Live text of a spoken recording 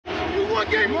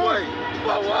game away.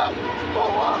 Blow up. We're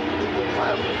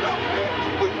playing for something,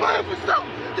 man. We're playing for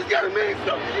something. This gotta mean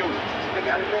something to you. It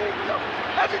gotta mean something.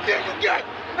 Everything you got.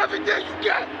 Everything you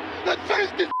got. Let's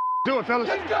finish this. Do it, fellas.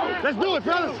 Let's go. Let's do it,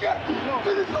 fellas.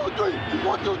 Finish 2, 3.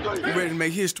 1, 2, 3. You ready to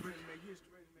make history?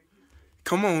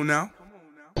 Come on now.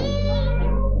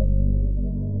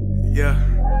 Yeah.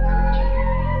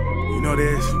 You know,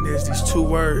 there's these two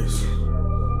words.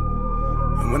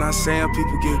 And when I say them,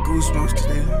 people get goosebumps cause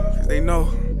they know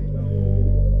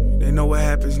what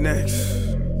happens next.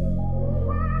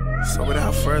 So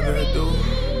without further ado,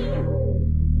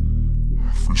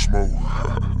 free smoke.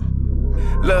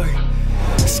 Look.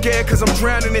 Scared cause I'm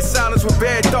drowning in silence with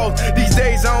bad thoughts. These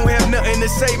days I don't have nothing to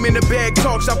say, man, the bag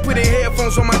talks. I put in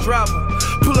headphones on my driver.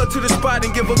 Pull up to the spot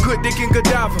and give a good dick and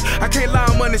Godiva. I can't lie,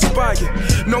 I'm uninspired.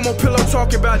 No more pillow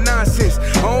talking about nonsense.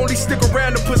 I only stick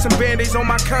around to put some band-aids on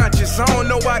my conscience. I don't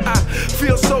know why I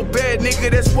feel so bad, nigga.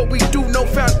 That's what we do, no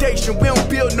foundation. We don't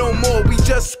build no more, we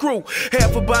just screw.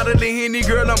 Half a bottle of Henny,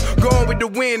 girl, I'm going with the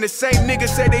wind. The same niggas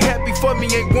say they happy for me,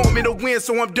 ain't want me to win.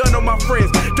 So I'm done on my friends.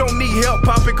 Don't need help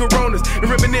popping Coronas and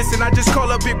reminiscing. I just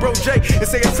call up Big Bro J and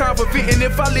say it's time for venting.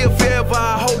 If I live forever,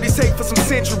 I hold this hate for some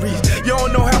centuries. You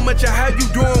don't know how much or how you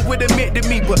doing what it meant to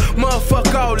me, but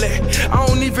motherfuck all that. I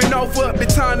don't even offer up the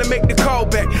time to make the call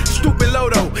back. Stupid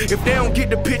Lodo, if they don't get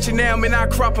the picture now, man, I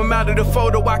crop them out of the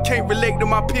photo. I can't relate to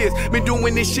my peers. Been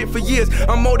doing this shit for years.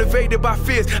 I'm motivated by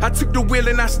fears. I took the wheel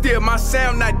and I steer. My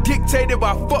sound not dictated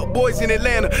by fuck boys in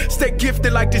Atlanta. Stay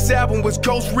gifted like this album was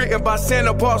ghost written by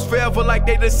Santa Bars forever, like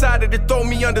they decided to throw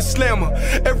me under Slammer.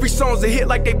 Every song's a hit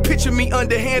like they picture me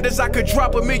underhanders. I could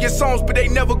drop 1,000,000 songs, but they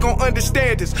never gon'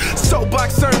 understand us.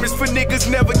 Soapbox sermons for niggas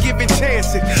never giving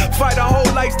chances. Fight our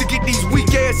whole lives to get these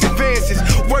weak ass advances.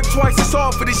 Work twice as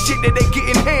hard for the shit that they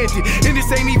getting handed. And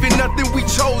this ain't even nothing we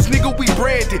chose, nigga, we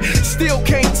branded. Still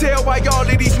can't tell why all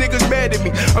of these niggas mad at me.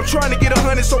 I'm trying to get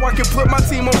 100 so I can put my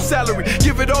team on salary.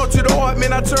 Give it all to the art,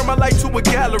 man, I turn my life to a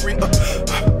gallery.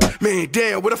 Man,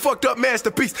 damn, what a fucked up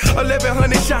masterpiece.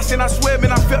 1,100 shots and I swear,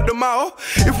 man, I felt them all.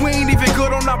 If we ain't even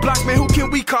good on our block, man, who can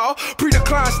we call?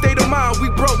 Pre-decline state of mind, we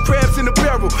broke crabs in the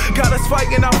barrel. Got us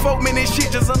fighting our folk, man, this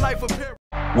shit just a life of peril.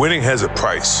 Winning has a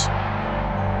price.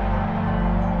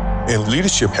 And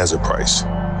leadership has a price.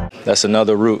 That's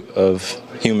another root of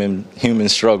human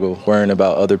struggle, worrying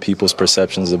about other people's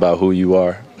perceptions about who you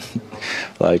are.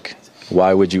 Like,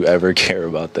 why would you ever care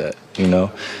about that, you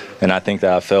know? And I think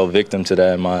that I fell victim to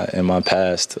that in my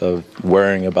past, of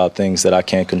worrying about things that I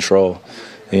can't control.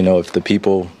 You know, if the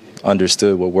people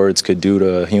understood what words could do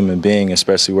to a human being,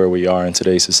 especially where we are in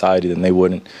today's society, then they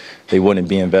wouldn't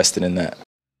be invested in that.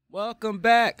 Welcome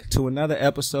back to another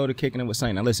episode of Kicking It with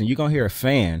Saint. Now listen, you're gonna hear a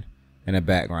fan in the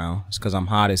background. It's because I'm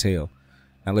hot as hell.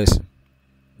 Now listen,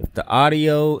 if the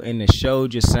audio and the show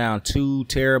just sound too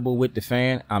terrible with the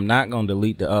fan, I'm not gonna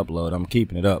delete the upload. I'm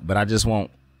keeping it up, but I just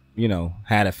won't, you know,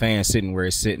 had a fan sitting where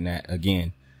it's sitting at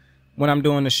again when I'm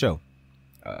doing the show.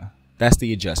 That's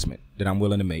the adjustment that I'm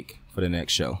willing to make for the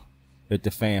next show, if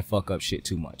the fan fuck up shit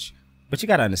too much. But you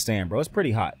gotta understand, bro, it's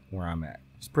pretty hot where I'm at.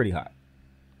 It's pretty hot.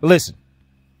 But listen,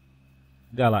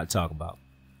 we got a lot to talk about.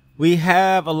 We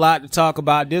have a lot to talk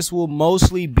about. This will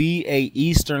mostly be a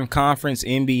Eastern Conference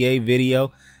NBA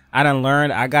video. I done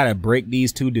learned I gotta break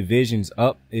these two divisions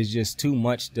up. It's just too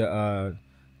much to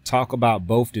talk about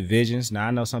both divisions. Now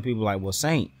I know some people are like, well,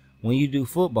 Saint, when you do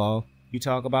football, you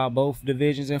talk about both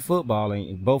divisions in football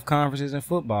and both conferences in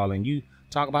football, and you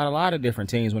talk about a lot of different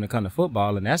teams when it comes to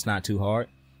football, and that's not too hard.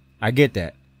 I get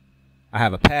that. I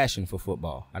have a passion for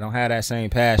football. I don't have that same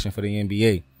passion for the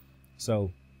NBA.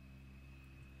 So,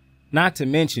 not to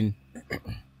mention,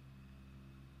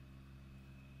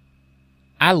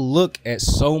 I look at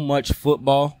so much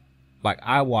football, like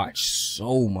I watch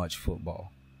so much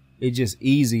football. It's just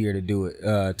easier to do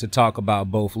it, to talk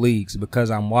about both leagues,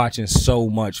 because I'm watching so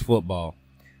much football.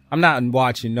 I'm not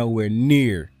watching nowhere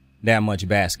near that much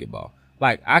basketball.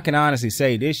 Like, I can honestly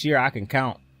say this year I can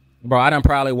count, bro, I done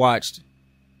probably watched,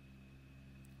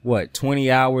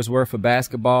 20 hours worth of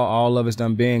basketball. All of it's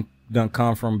done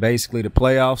come from basically the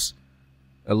playoffs.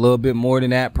 A little bit more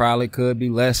than that, probably could be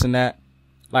less than that.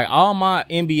 Like, all my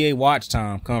NBA watch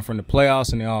time come from the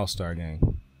playoffs and the All-Star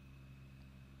game.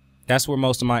 That's where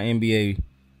most of my NBA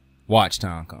watch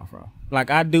time come from.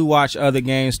 Like, I do watch other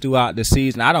games throughout the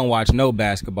season. I don't watch no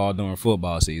basketball during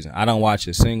football season. I don't watch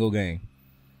a single game.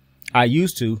 I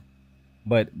used to,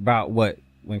 but about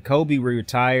when Kobe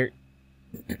retired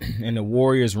and the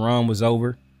Warriors run was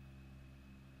over,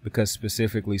 because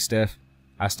specifically Steph,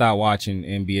 I stopped watching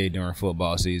NBA during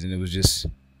football season. It was just,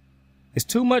 it's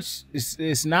too much.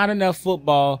 It's not enough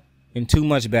football and too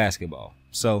much basketball.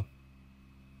 So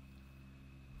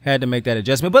Had to make that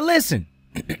adjustment. But listen,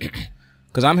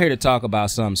 because I'm here to talk about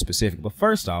something specific. But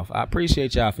first off, I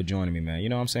appreciate y'all for joining me, man. You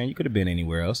know what I'm saying? You could have been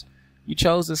anywhere else. You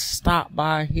chose to stop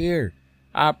by here.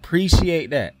 I appreciate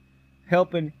that.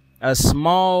 Helping a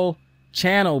small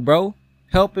channel, bro.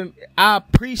 I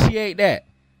appreciate that.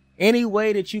 Any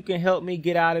way that you can help me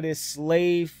get out of this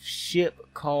slave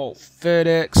ship called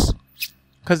FedEx.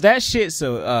 Cause that shit's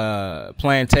a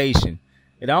plantation.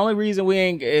 The only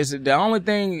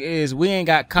thing is we ain't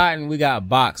got cotton, we got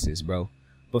boxes, bro.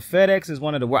 But FedEx is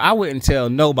one of the I wouldn't tell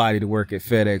nobody to work at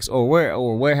FedEx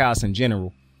or warehouse in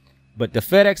general. But the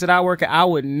FedEx that I work at, I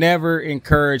would never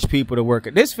encourage people to work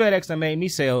at. This FedEx that made me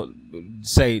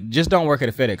say just don't work at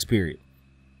a FedEx, period.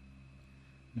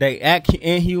 They act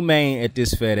inhumane at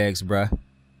this FedEx, bruh.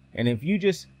 And if you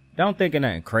just don't think of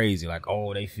nothing crazy, like,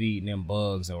 oh, they feeding them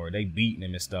bugs or they beating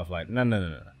them and stuff like that.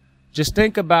 No. Just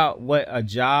think about what a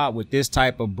job with this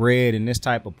type of bread and this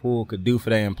type of pool could do for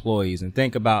their employees, and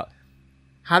think about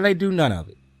how they do none of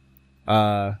it.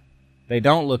 They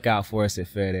don't look out for us at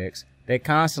FedEx. They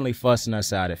constantly fussing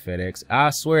us out at FedEx.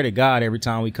 I swear to God, every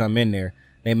time we come in there,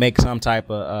 they make some type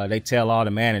of, they tell all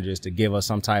the managers to give us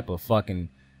some type of fucking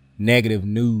negative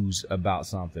news about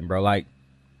something, bro. Like,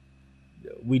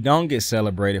 we don't get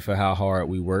celebrated for how hard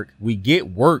we work. We get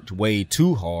worked way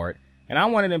too hard. And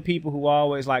I'm one of them people who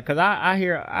always like, cause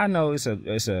I know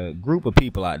it's a group of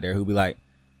people out there who be like,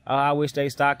 oh, I wish they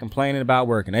stopped complaining about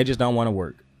working. They just don't want to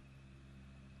work.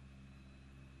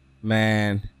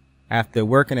 Man, after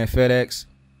working at FedEx,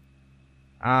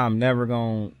 I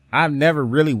never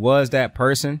really was that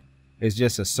person. It's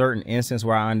just a certain instance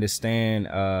where I understand,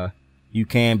 you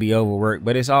can be overworked,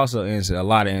 but it's also a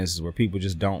lot of instances where people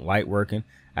just don't like working.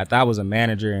 After I was a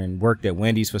manager and worked at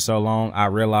Wendy's for so long, I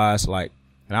realized, like,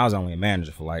 and I was only a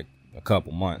manager for like a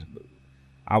couple months, but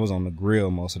I was on the grill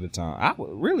most of the time.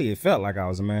 It felt like I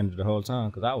was a manager the whole time,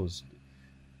 because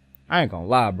I ain't gonna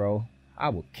lie, bro. I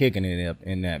was kicking it up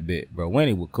in that bit, bro.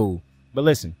 Wendy was cool. But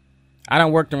listen, I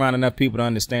done worked around enough people to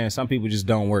understand some people just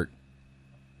don't work.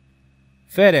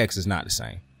 FedEx is not the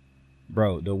same.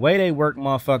 Bro, the way they work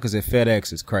motherfuckers at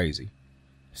FedEx is crazy.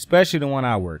 Especially the one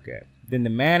I work at. Then the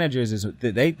managers,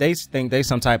 they think they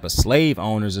some type of slave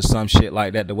owners or some shit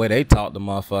like that, the way they talk to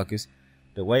motherfuckers.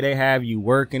 The way they have you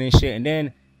working and shit. And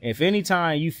then if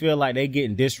anytime you feel like they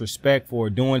getting disrespectful or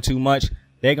doing too much,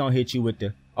 they gonna hit you with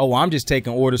the, oh, I'm just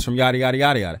taking orders from yada, yada,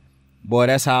 yada, yada. Boy,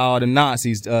 that's how all the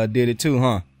Nazis did it too,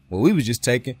 huh? Well, we was just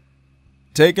taking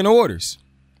orders.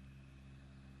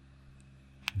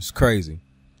 It's crazy.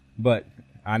 But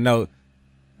I know,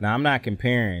 now I'm not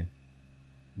comparing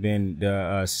then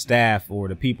the staff or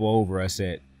the people over us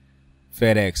at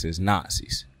FedEx as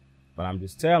Nazis. But I'm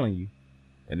just telling you,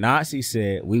 the Nazis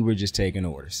said we were just taking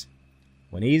orders.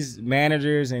 When these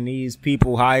managers and these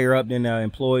people higher up than the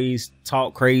employees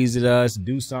talk crazy to us,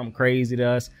 do something crazy to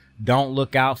us, don't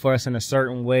look out for us in a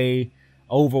certain way,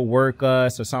 overwork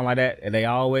us or something like that, and they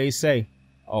always say,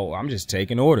 oh, I'm just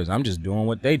taking orders. I'm just doing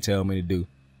what they tell me to do.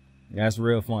 That's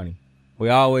real funny. We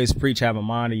always preach have a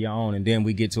mind of your own, and then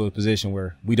we get to a position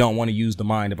where we don't want to use the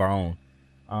mind of our own.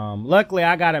 Luckily,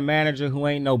 I got a manager who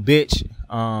ain't no bitch.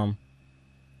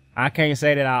 I can't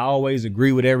say that I always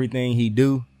agree with everything he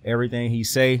do, everything he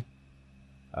say.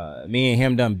 Me and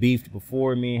him done beefed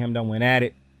before. Me and him done went at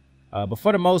it. But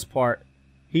for the most part,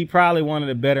 he probably one of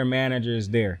the better managers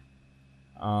there.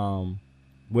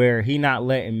 Where he not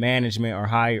letting management or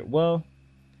higher. Well,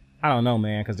 I don't know,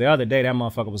 man. Because the other day that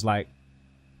motherfucker was like,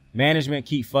 management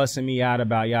keep fussing me out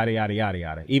about yada, yada, yada,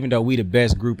 yada. Even though we the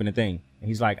best group in the thing. And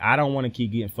he's like, I don't want to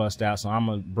keep getting fussed out, so I'm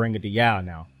going to bring it to y'all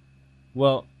now.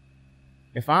 Well,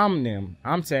 if I'm them,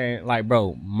 I'm saying, like,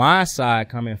 bro, my side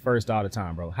come in first all the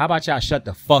time, bro. How about y'all shut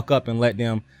the fuck up and let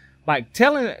them, like,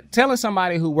 telling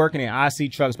somebody who working in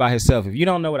IC trucks by himself. If you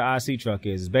don't know what an IC truck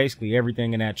is, it's basically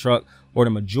everything in that truck, or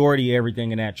the majority of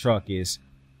everything in that truck is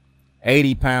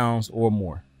 80 pounds or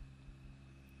more.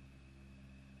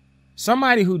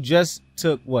 Somebody who just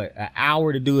took, an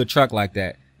hour to do a truck like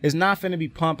that is not finna be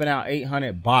pumping out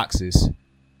 800 boxes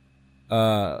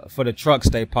for the trucks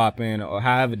they pop in, or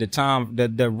however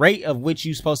the rate of which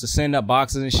you supposed to send up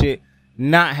boxes and shit,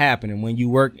 not happening when you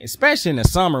work, especially in the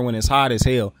summer when it's hot as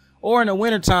hell, or in the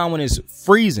wintertime when it's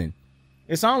freezing.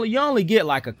 You only get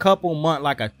like a couple month,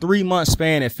 like a 3-month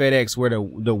span at FedEx where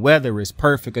the weather is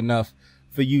perfect enough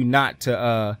for you not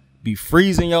to be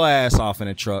freezing your ass off in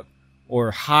a truck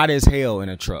or hot as hell in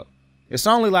a truck. It's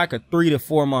only like a 3 to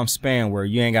 4 month span where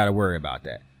you ain't got to worry about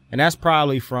that. And that's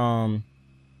probably from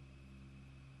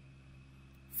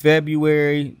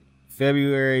February,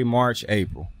 March,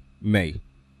 April, May.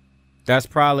 That's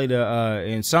probably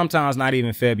and sometimes not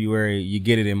even February, you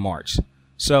get it in March.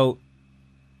 So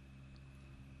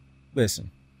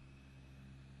listen.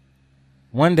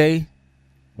 One day,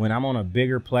 when I'm on a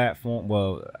bigger platform,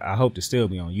 well, I hope to still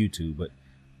be on YouTube, but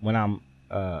when I'm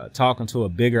talking to a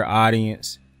bigger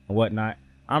audience and whatnot,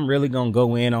 I'm really going to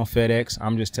go in on FedEx.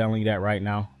 I'm just telling you that right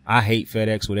now. I hate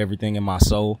FedEx with everything in my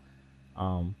soul.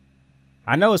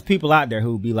 I know it's people out there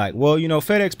who be like, well, you know,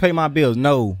 FedEx pay my bills.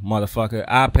 No, motherfucker,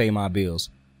 I pay my bills.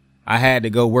 I had to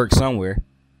go work somewhere.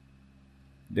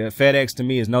 The FedEx to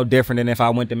me is no different than if I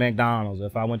went to McDonald's,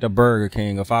 if I went to Burger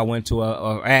King, if I went to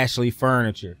a Ashley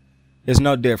Furniture. It's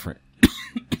no different.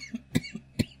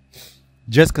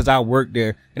 Just because I work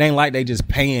there, it ain't like they just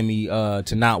paying me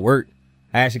to not work.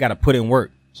 I actually got to put in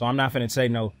work. So I'm not finna say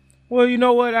no. Well, you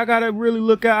know what? I got to really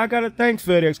look out. I got to thank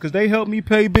FedEx because they helped me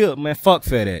pay bills. Man, fuck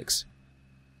FedEx.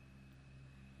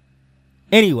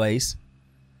 Anyways.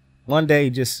 One day,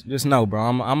 just know, bro,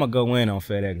 I'm going to go in on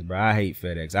FedEx, bro. I hate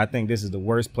FedEx. I think this is the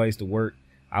worst place to work.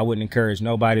 I wouldn't encourage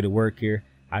nobody to work here.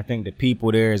 I think the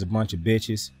people there is a bunch of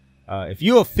bitches. If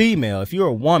you're a female, if you're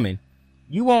a woman,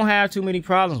 you won't have too many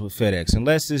problems with FedEx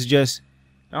unless it's just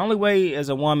the only way as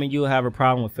a woman you'll have a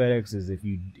problem with FedEx is if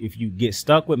you get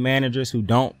stuck with managers who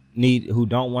don't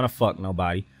want to fuck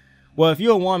nobody. Well, if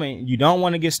you're a woman, you don't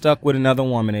want to get stuck with another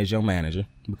woman as your manager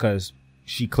because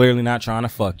she clearly not trying to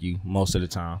fuck you most of the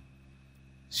time.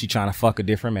 She trying to fuck a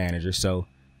different manager, so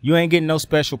you ain't getting no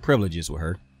special privileges with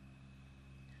her.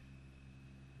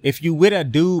 If you with a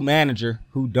dude manager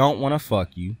who don't want to fuck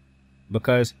you,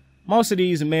 because most of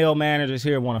these male managers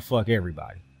here want to fuck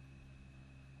everybody.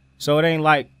 So it ain't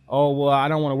like, oh, well, I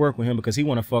don't want to work with him because he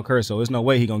want to fuck her, so there's no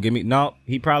way he gonna give me. No,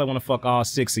 he probably want to fuck all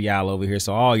 6 of y'all over here,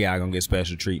 so all y'all gonna get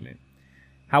special treatment.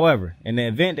 However, in the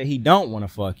event that he don't want to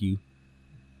fuck you,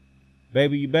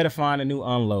 baby, you better find a new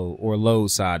unload or load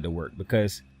side to work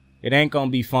because it ain't going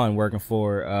to be fun working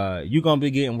for, you going to be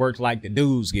getting worked like the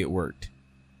dudes get worked.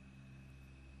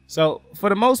 So for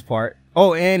the most part,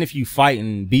 oh, and if you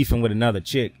fighting, beefing with another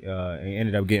chick, and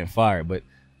ended up getting fired. But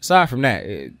aside from that,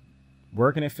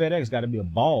 working at FedEx got to be a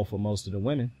ball for most of the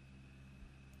women.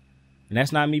 And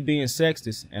that's not me being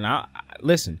sexist. And I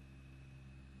listen,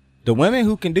 the women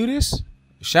who can do this,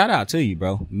 shout out to you,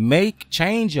 bro.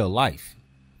 Change your life.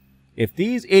 If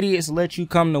these idiots let you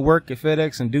come to work at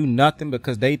FedEx and do nothing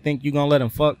because they think you're going to let them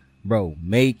fuck, bro,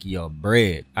 make your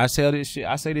bread. I say this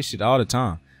shit all the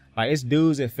time. Like, it's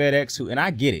dudes at FedEx who, and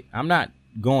I get it. I'm not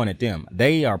going at them.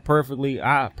 I perfectly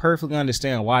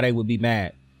understand why they would be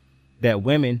mad that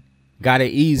women got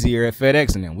it easier at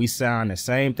FedEx than them. We sound the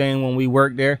same thing when we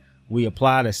work there. We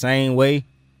apply the same way.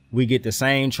 We get the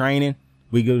same training.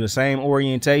 We do the same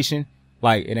orientation.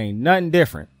 Like, it ain't nothing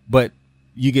different, but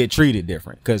you get treated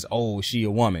different because, oh, she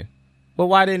a woman. But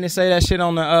why didn't it say that shit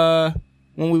on the,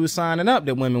 when we were signing up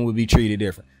that women would be treated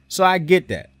different? So I get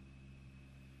that.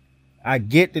 I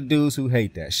get the dudes who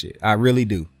hate that shit. I really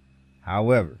do.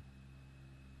 However,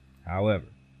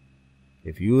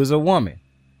 if you was a woman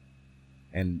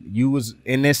and you was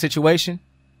in this situation,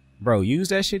 bro, use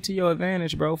that shit to your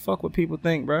advantage, bro. Fuck what people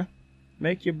think, bro.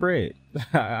 Make your bread.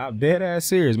 I'm dead ass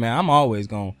serious, man. I'm always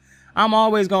gonna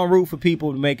root for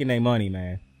people making their money,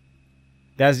 man.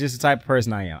 That's just the type of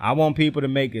person I am. I want people to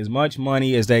make as much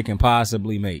money as they can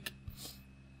possibly make.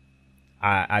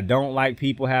 I don't like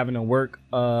people having to work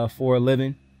for a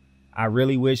living. I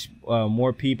really wish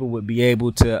more people would be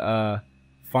able to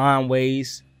find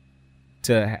ways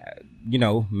to,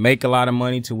 make a lot of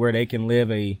money to where they can live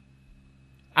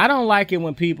I don't like it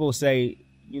when people say,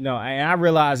 and I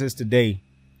realize this today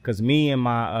because me and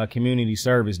my community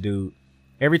service dude,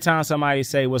 every time somebody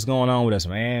say what's going on with us,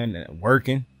 man,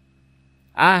 working,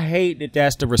 I hate that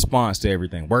that's the response to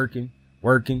everything. Working.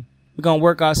 We're going to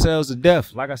work ourselves to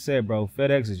death. Like I said, bro,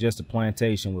 FedEx is just a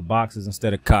plantation with boxes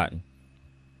instead of cotton.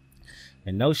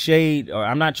 And no shade, or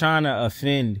I'm not trying to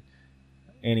offend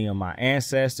any of my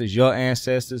ancestors, your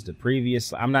ancestors, the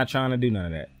previous. I'm not trying to do none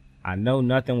of that. I know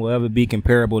nothing will ever be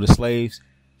comparable to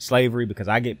slavery because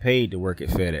I get paid to work at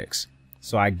FedEx.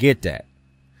 So I get that.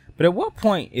 But at what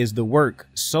point is the work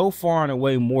so far and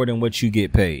away more than what you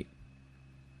get paid?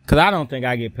 Because I don't think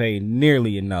I get paid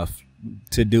nearly enough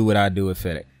to do what I do at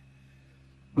FedEx.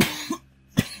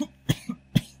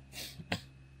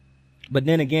 But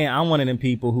then again, I'm one of them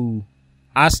people who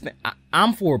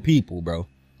I'm for people, bro.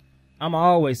 I'm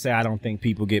always say I don't think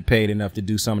people get paid enough to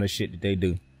do some of the shit that they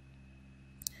do.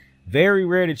 Very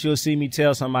rare that you'll see me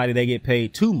tell somebody they get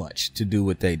paid too much to do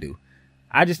what they do.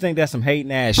 I just think that's some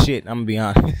hating ass shit. I'm gonna be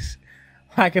honest.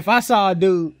 Like if I saw a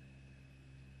dude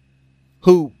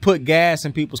who put gas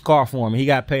in people's car for him and he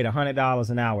got paid $100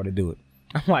 an hour to do it,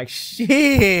 I'm like,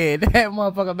 shit, that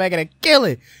motherfucker making a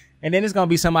killing. And then it's gonna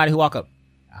be somebody who walk up,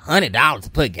 $100 to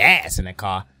put gas in the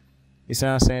car. You see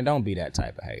what I'm saying? Don't be that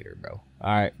type of hater, bro.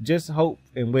 All right. Just hope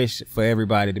and wish for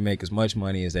everybody to make as much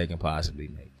money as they can possibly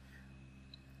make.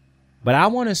 But I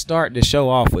want to start the show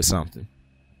off with something.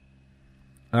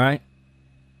 All right.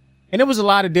 And there was a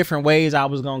lot of different ways I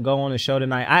was going to go on the show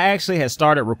tonight. I actually had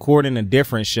started recording a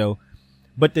different show,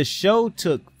 but the show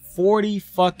took 40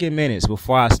 fucking minutes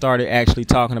before I started actually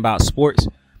talking about sports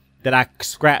that I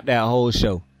scrapped that whole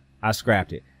show. I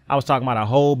scrapped it. I was talking about a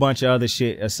whole bunch of other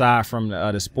shit aside from the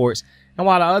other sports. And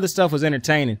while the other stuff was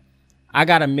entertaining, I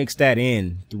got to mix that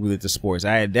in with the sports.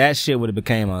 That shit would have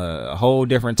became a whole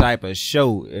different type of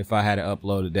show if I had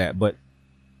uploaded that. But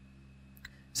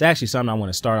it's actually something I want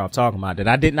to start off talking about that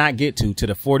I did not get to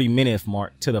the 40-minute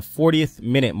mark, to the 40th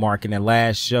minute mark in the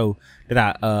last show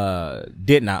that I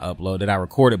did not upload, that I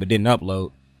recorded but didn't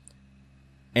upload.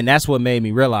 And that's what made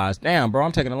me realize, damn, bro,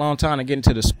 I'm taking a long time to get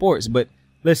into the sports. But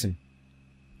listen,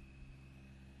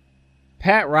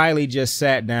 Pat Riley just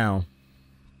sat down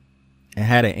and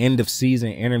had an end of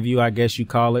season interview, I guess you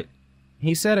call it.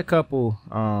 He said a couple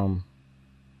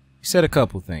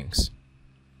things.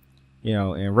 You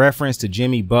know, in reference to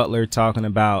Jimmy Butler talking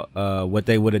about what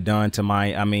they would have done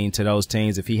to those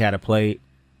teams if he had played.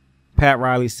 Pat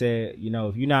Riley said, you know,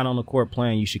 if you're not on the court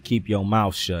playing, you should keep your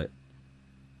mouth shut.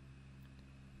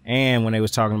 And when they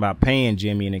was talking about paying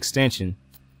Jimmy an extension,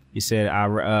 he said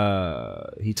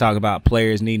he talked about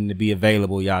players needing to be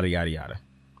available, yada yada yada.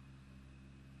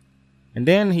 And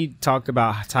then he talked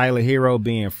about Tyler Hero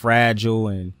being fragile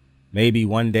and maybe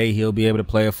one day he'll be able to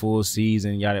play a full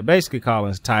season, yada. Basically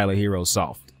calling Tyler Hero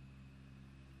soft.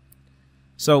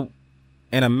 So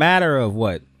in a matter of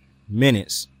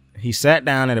minutes, he sat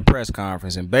down at a press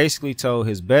conference and basically told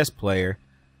his best player,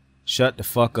 shut the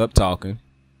fuck up talking.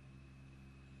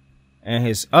 And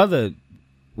his other,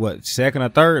 second or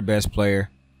third best player,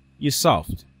 you're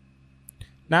soft.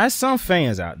 Now, there's some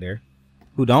fans out there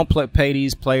who don't pay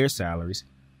these players salaries,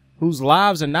 whose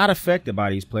lives are not affected by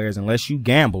these players unless you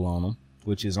gamble on them,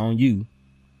 which is on you,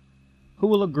 who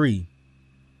will agree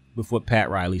with what Pat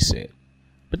Riley said.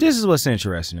 But this is what's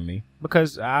interesting to me,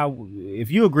 because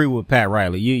if you agree with Pat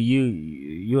Riley,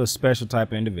 you're a special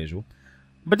type of individual.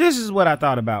 But this is what I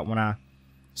thought about when I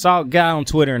saw a guy on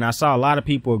Twitter and I saw a lot of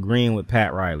people agreeing with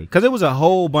Pat Riley, because there was a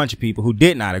whole bunch of people who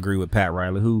did not agree with Pat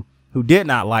Riley, who did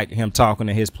not like him talking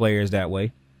to his players that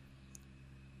way.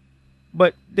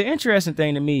 But the interesting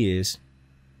thing to me is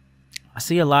I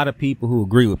see a lot of people who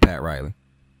agree with Pat Riley.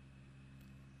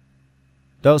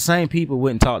 Those same people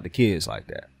wouldn't talk to kids like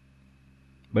that.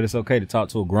 But it's okay to talk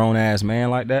to a grown-ass man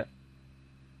like that.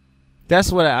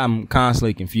 That's what I'm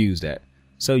constantly confused at.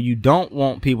 So you don't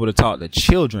want people to talk to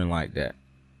children like that,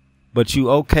 but you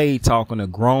okay talking to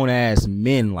grown-ass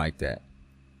men like that.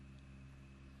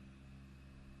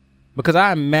 Because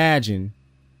I imagine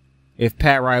if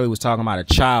Pat Riley was talking about a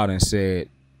child and said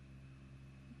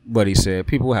what he said,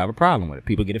 people will have a problem with it.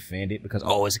 People get offended because,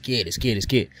 oh, it's a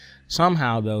kid.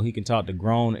 Somehow, though, he can talk to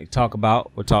grown-ass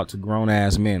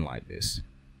men like this.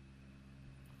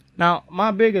 Now,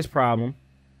 my biggest problem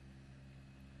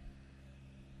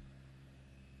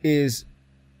is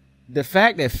the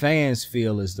fact that fans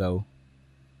feel as though,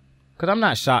 because I'm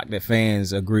not shocked that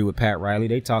fans agree with Pat Riley.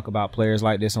 They talk about players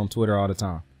like this on Twitter all the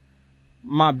time.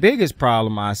 My biggest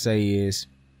problem, I say, is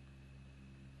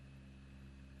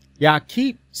y'all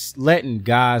keep letting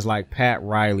guys like Pat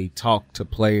Riley talk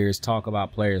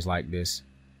about players like this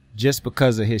just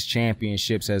because of his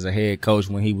championships as a head coach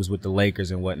when he was with the Lakers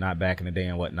and whatnot back in the day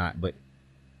and whatnot. But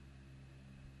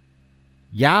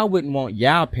y'all wouldn't want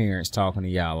y'all parents talking to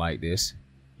y'all like this.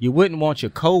 You wouldn't want your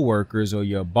coworkers or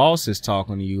your bosses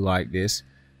talking to you like this.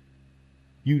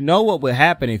 You know what would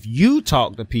happen if you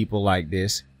talk to people like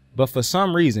this, but for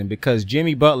some reason, because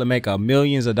Jimmy Butler make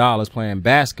millions of dollars playing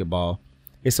basketball,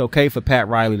 it's okay for Pat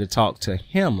Riley to talk to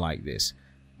him like this.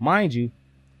 Mind you,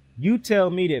 you tell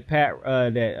me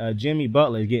that Jimmy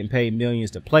Butler is getting paid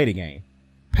millions to play the game.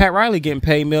 Pat Riley getting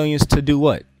paid millions to do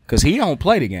what? Because he don't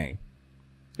play the game.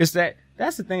 That's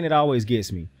the thing that always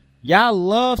gets me. Y'all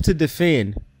love to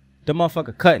defend the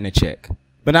motherfucker cutting the check,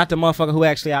 but not the motherfucker who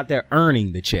actually out there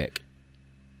earning the check.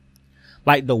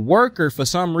 Like the worker, for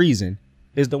some reason,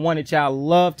 is the one that y'all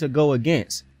love to go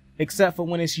against, except for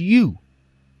when it's you.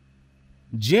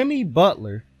 Jimmy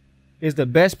Butler is the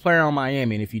best player on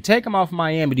Miami, and if you take him off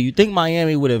Miami, do you think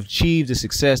Miami would have achieved the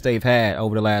success they've had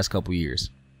over the last couple years?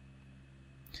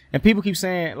 And people keep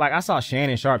saying, like I saw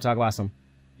Shannon Sharp talk about some,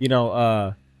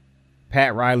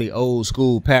 Pat Riley old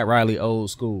school.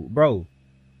 Bro,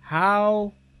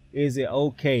 how is it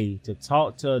okay to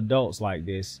talk to adults like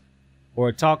this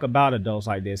or talk about adults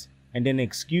like this and then the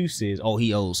excuse is, oh,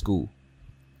 he old school?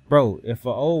 Bro, if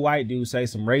an old white dude say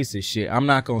some racist shit, I'm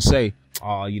not gonna say,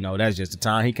 oh, you know, that's just the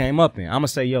time he came up in. I'm gonna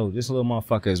say, yo, this little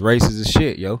motherfucker is racist as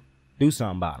shit, yo. Do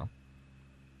something about him.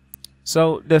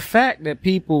 So the fact that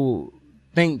people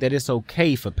think that it's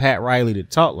okay for Pat Riley to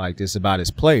talk like this about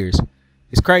his players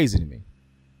is crazy to me.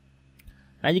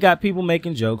 Now you got people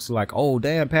making jokes like, oh,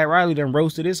 damn, Pat Riley done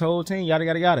roasted his whole team, yada,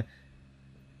 yada, yada.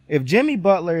 If Jimmy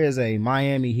Butler is a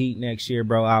Miami Heat next year,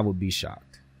 bro, I would be shocked.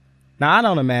 Now, I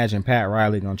don't imagine Pat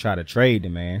Riley going to try to trade the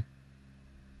man.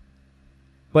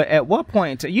 But at what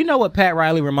point, you know what Pat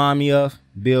Riley remind me of?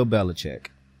 Bill Belichick.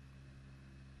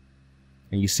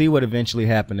 And you see what eventually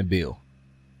happened to Bill.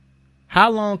 How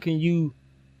long can you...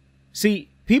 See,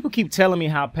 people keep telling me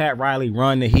how Pat Riley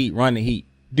run the Heat.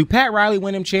 Do Pat Riley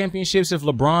win them championships if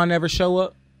LeBron never show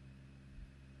up?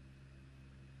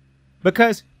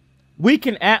 Because we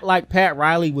can act like Pat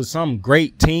Riley was some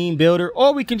great team builder,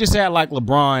 or we can just act like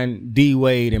LeBron, D.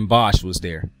 Wade, and Bosh was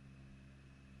there.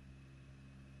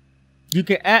 You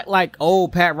can act like, oh,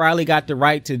 Pat Riley got the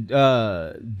right to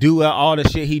do all the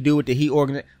shit he do with the Heat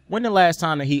organization. When the last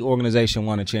time the Heat organization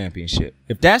won a championship?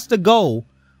 If that's the goal,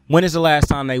 when is the last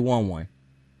time they won one?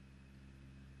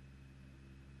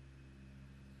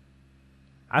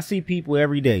 I see people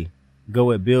every day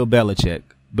go at Bill Belichick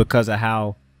because of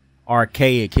how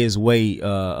archaic his way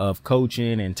of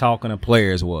coaching and talking to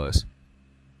players was.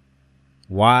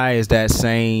 Why is that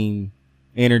same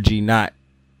energy not?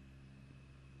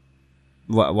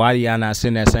 Why do y'all not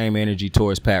send that same energy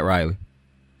towards Pat Riley?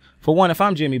 For one, if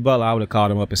I'm Jimmy Butler, I would have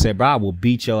called him up and said, bro, I will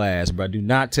beat your ass, bro. Do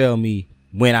not tell me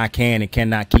when I can and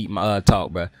cannot keep my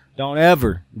talk, bro. Don't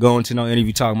ever go into no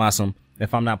interview talking about some,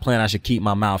 if I'm not playing, I should keep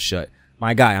my mouth shut.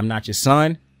 My guy, I'm not your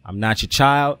son. I'm not your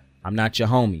child. I'm not your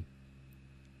homie.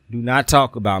 Do not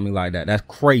talk about me like that. That's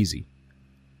crazy.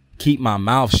 Keep my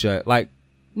mouth shut. Like,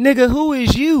 nigga, who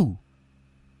is you?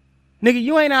 Nigga,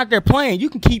 you ain't out there playing. You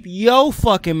can keep your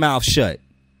fucking mouth shut.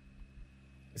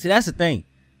 See, that's the thing.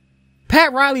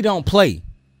 Pat Riley don't play.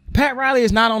 Pat Riley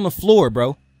is not on the floor,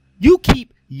 bro. You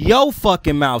keep your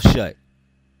fucking mouth shut.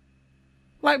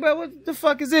 Like, bro, what the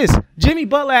fuck is this? Jimmy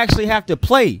Butler actually have to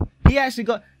play. He actually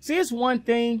go. See, it's one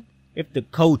thing if the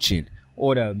coaching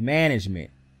or the management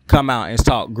come out and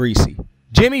talk greasy.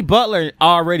 Jimmy Butler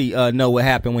already know what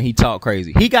happened when he talked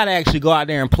crazy. He got to actually go out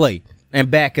there and play and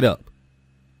back it up.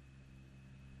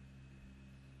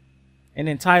 And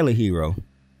then Tyler Hero.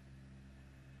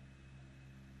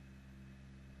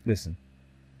 Listen.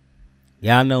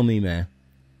 Y'all know me, man.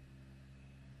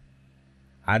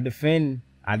 I defend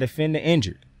the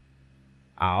injured.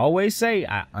 I always say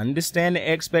I understand the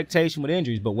expectation with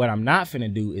injuries, but what I'm not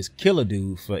finna do is kill a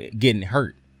dude for getting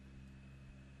hurt.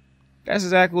 That's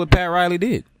exactly what Pat Riley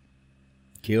did.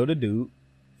 Killed a dude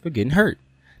for getting hurt.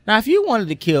 Now, if you wanted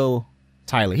to kill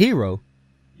Tyler Hero,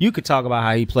 you could talk about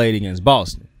how he played against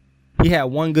Boston. He had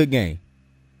one good game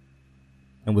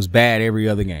and was bad every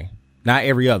other game. Not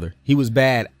every other. He was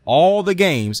bad all the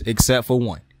games except for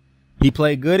one. He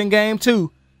played good in game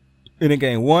 2. And in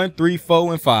game 1, 3,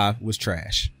 4, and 5 was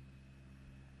trash.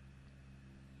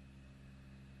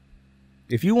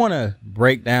 If you want to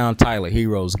break down Tyler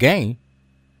Hero's game,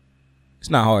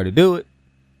 it's not hard to do it.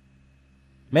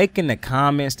 Making the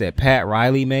comments that Pat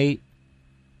Riley made.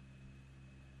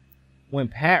 When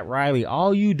Pat Riley,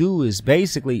 all you do is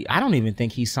basically, I don't even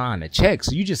think he signed a check,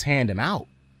 so you just hand him out.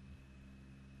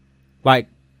 Like,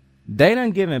 they done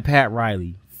given Pat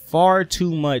Riley far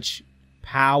too much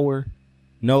power,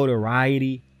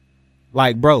 notoriety.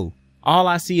 Like, bro, all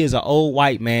I see is an old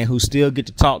white man who still get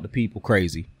to talk to people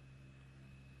crazy.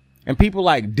 And people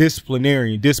like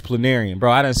disciplinarian.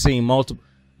 Bro, I done seen multiple.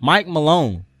 Mike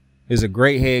Malone is a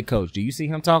great head coach. Do you see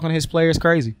him talking to his players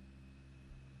crazy?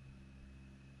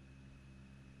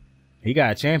 He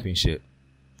got a championship.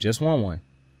 Just won one.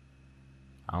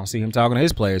 I don't see him talking to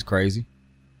his players crazy.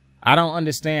 I don't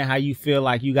understand how you feel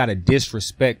like you got to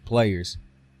disrespect players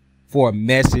for a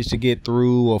message to get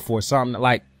through or for something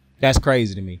like that's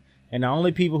crazy to me. And the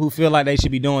only people who feel like they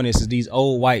should be doing this is these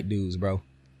old white dudes, bro.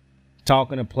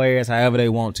 Talking to players however they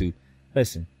want to.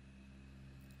 Listen,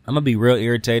 I'm going to be real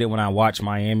irritated when I watch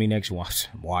Miami next.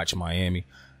 Watch Miami.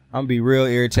 I'm going to be real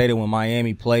irritated when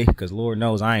Miami play because Lord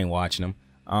knows I ain't watching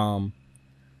them.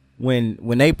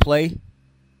 When they play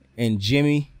and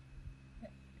Jimmy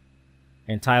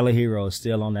and Tyler Hero is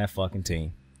still on that fucking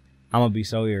team, I'm going to be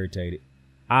so irritated.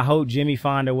 I hope Jimmy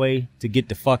find a way to get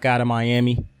the fuck out of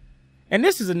Miami. And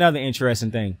this is another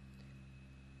interesting thing.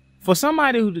 For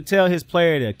somebody who to tell his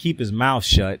player to keep his mouth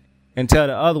shut and tell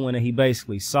the other one that he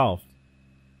basically soft.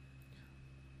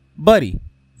 Buddy,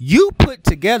 you put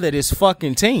together this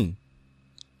fucking team.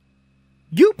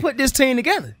 You put this team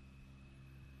together.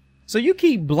 So you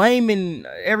keep blaming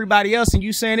everybody else and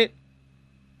you saying it.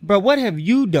 Bro, what have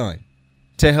you done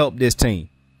to help this team?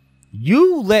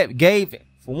 You let Gabe,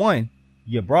 for one,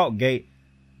 you brought Gabe.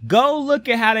 Go look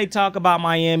at how they talk about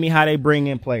Miami, how they bring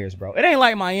in players, bro. It ain't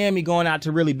like Miami going out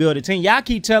to really build a team. Y'all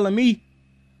keep telling me,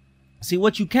 see,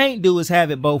 what you can't do is have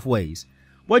it both ways.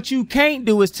 What you can't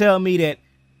do is tell me that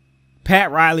Pat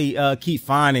Riley keep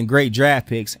finding great draft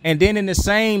picks, and then in the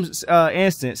same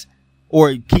instance,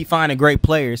 or keep finding great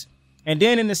players, and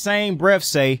then in the same breath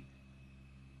say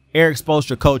Eric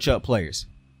Spoelstra coach up players.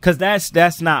 Cause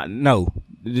that's not, no.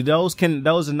 Those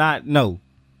are not, no.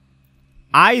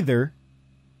 Either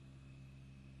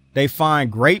they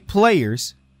find great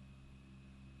players,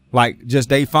 like just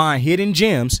they find hidden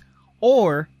gems,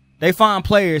 or they find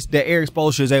players that Eric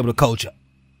Spoelstra is able to coach up.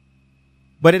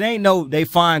 But it ain't no they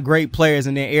find great players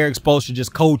and then Eric Spoelstra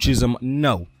just coaches them.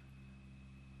 No.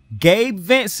 Gabe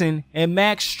Vincent and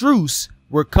Max Strus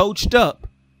were coached up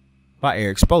by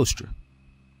Eric Spoelstra.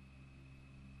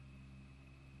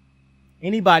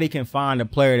 Anybody can find a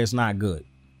player that's not good.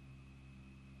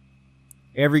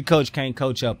 Every coach can't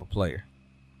coach up a player.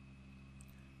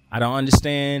 I don't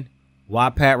understand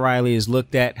why Pat Riley is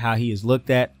looked at how he is looked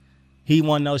at. He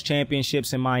won those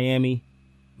championships in Miami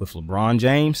with LeBron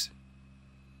James,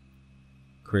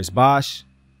 Chris Bosh,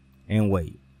 and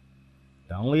Wade.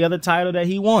 The only other title that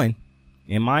he won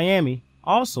in Miami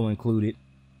also included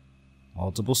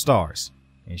multiple stars.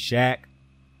 And Shaq,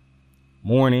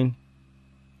 Mourning,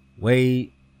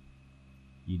 Wade,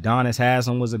 Udonis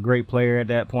Haslem was a great player at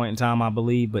that point in time, I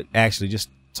believe, but actually just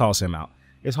toss him out.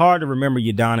 It's hard to remember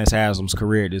Udonis Haslem's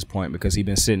career at this point because he's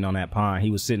been sitting on that pond.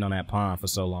 He was sitting on that pond for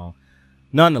so long.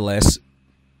 Nonetheless,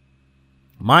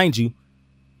 mind you,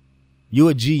 you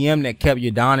a GM that kept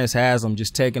Udonis Haslem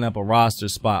just taking up a roster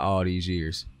spot all these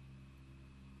years.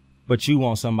 But you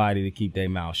want somebody to keep their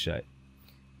mouth shut.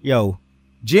 Yo,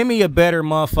 Jimmy a better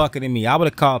motherfucker than me. I would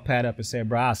have called Pat up and said,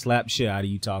 bro, I'll slap shit out of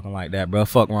you talking like that, bro.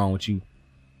 Fuck wrong with you.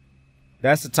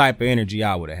 That's the type of energy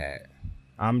I would have had.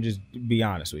 I'm just be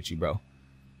honest with you, bro.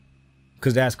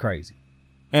 Because that's crazy.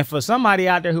 And for somebody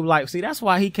out there who like, see, that's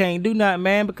why he can't do nothing,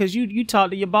 man, because you talk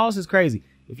to your boss is crazy.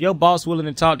 If your boss willing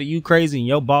to talk to you crazy and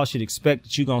your boss should expect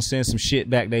that you going to send some shit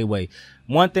back their way.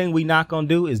 One thing we not going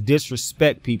to do is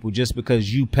disrespect people just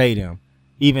because you pay them,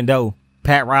 even though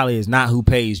Pat Riley is not who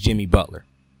pays Jimmy Butler.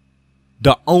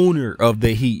 The owner of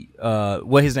the Heat,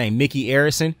 what his name, Mickey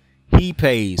Arison, he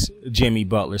pays Jimmy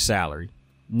Butler's salary,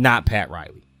 not Pat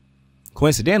Riley.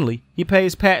 Coincidentally, he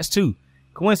pays Pat's too.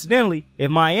 Coincidentally, if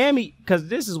Miami, because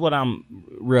this is what I'm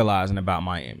realizing about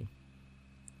Miami.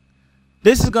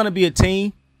 This is going to be a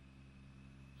team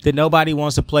that nobody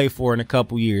wants to play for in a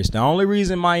couple years. The only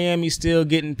reason Miami's still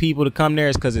getting people to come there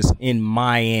is because it's in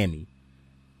Miami.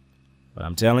 But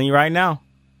I'm telling you right now,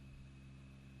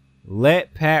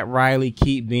 let Pat Riley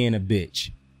keep being a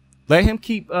bitch. Let him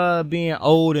keep being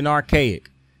old and archaic.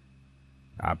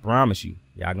 I promise you,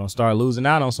 y'all going to start losing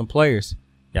out on some players.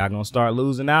 Y'all going to start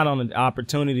losing out on the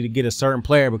opportunity to get a certain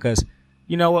player because,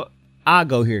 you know what? I'll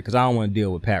go here because I don't want to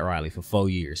deal with Pat Riley for 4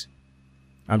 years.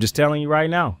 I'm just telling you right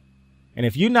now. And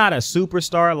if you're not a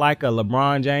superstar like a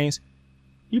LeBron James,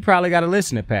 you probably got to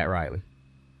listen to Pat Riley.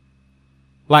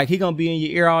 Like, he going to be in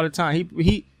your ear all the time.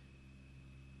 He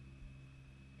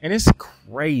and it's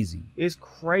crazy. It's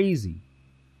crazy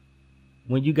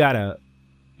when you got a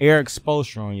Eric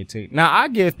Spoelstra on your team. Now, I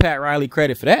give Pat Riley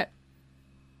credit for that.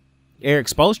 Eric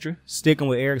Spoelstra, sticking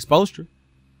with Eric Spoelstra.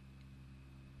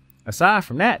 Aside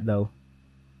from that, though,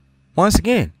 once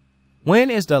again, when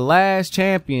is the last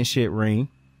championship ring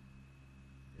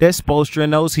that Spoelstra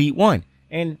and those Heat won?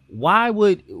 And what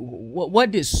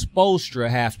did Spoelstra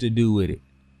have to do with it?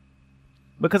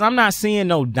 Because I'm not seeing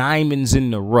no diamonds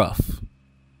in the rough.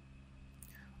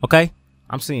 Okay?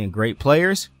 I'm seeing great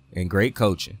players and great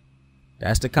coaching.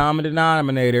 That's the common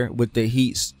denominator with the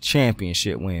Heat's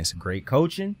championship wins. Great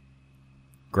coaching,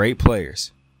 great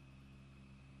players.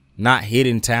 Not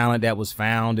hidden talent that was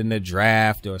found in the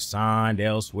draft or signed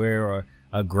elsewhere or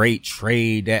a great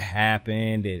trade that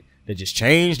happened that just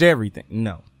changed everything.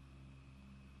 No.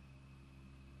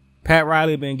 Pat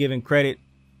Riley been giving credit.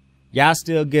 Y'all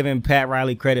still giving Pat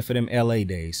Riley credit for them LA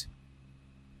days.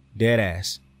 Dead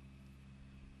ass.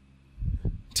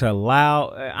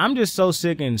 I'm just so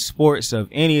sick in sports of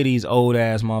any of these old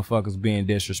ass motherfuckers being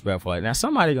disrespectful. Like, now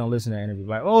somebody gonna listen to that interview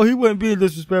like, oh, he wasn't being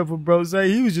disrespectful, bro.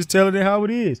 Say he was just telling it how it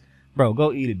is. Bro,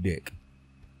 go eat a dick.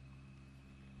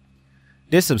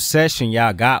 This obsession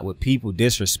y'all got with people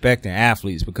disrespecting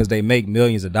athletes because they make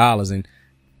millions of dollars, and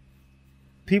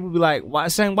people be like,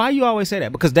 why you always say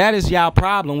that? Because that is y'all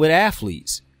problem with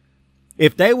athletes.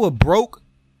 If they were broke,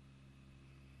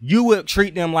 you would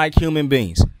treat them like human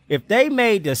beings. If they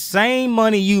made the same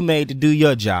money you made to do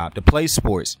your job, to play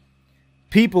sports,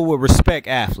 people would respect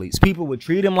athletes. People would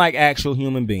treat them like actual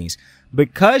human beings.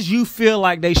 Because you feel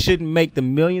like they shouldn't make the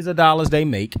millions of dollars they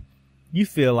make, you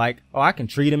feel like, oh, I can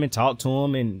treat them and talk to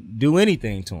them and do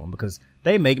anything to them because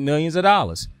they make millions of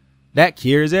dollars. That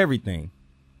cures everything.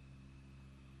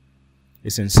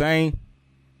 It's insane.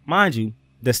 Mind you,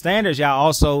 the standards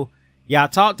y'all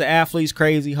talk to athletes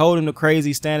crazy, hold them to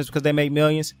crazy standards because they make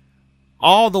millions.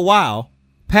 All the while,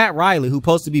 Pat Riley, who's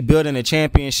supposed to be building a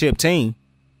championship team,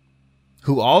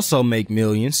 who also make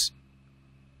millions,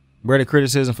 where the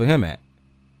criticism for him at?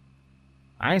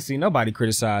 I ain't seen nobody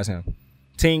criticize him.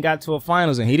 Team got to a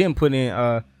finals and he didn't put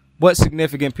in what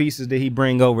significant pieces did he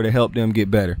bring over to help them get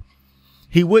better?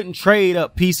 He wouldn't trade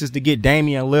up pieces to get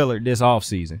Damian Lillard this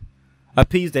offseason. A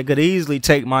piece that could easily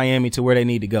take Miami to where they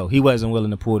need to go. He wasn't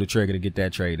willing to pull the trigger to get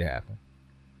that trade to happen.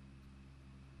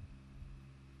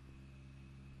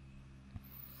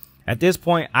 At this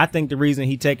point, I think the reason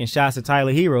he taking shots at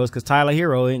Tyler Hero is because Tyler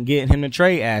Hero ain't getting him the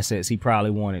trade assets he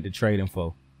probably wanted to trade him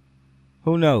for.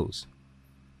 Who knows?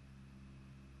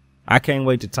 I can't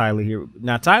wait to Tyler Hero.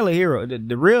 Now, Tyler Hero,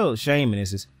 the real shame in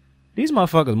this is these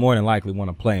motherfuckers more than likely want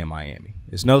to play in Miami.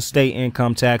 There's no state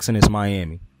income tax and it's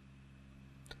Miami.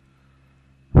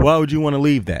 Why would you want to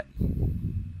leave that?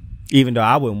 Even though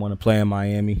I wouldn't want to play in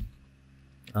Miami.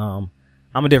 I'm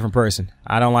a different person.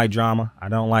 I don't like drama. I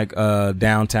don't like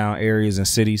downtown areas and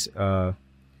cities.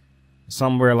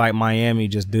 Somewhere like Miami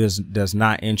just does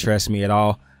not interest me at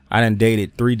all. I done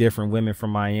dated 3 different women from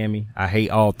Miami. I hate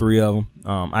all 3 of them.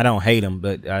 I don't hate them,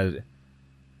 but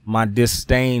my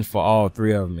disdain for all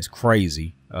 3 of them is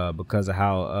crazy because of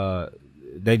how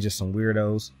they just some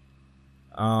weirdos.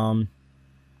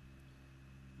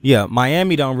 Yeah,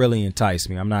 Miami don't really entice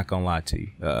me. I'm not gonna lie to you.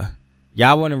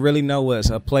 Y'all want to really know what's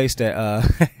a place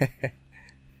that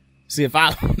see if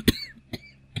I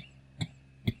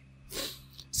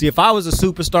was a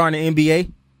superstar in the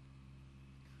NBA,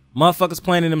 motherfuckers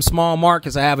playing in them small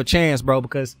markets, I have a chance, bro,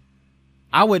 because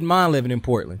I wouldn't mind living in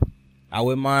Portland. I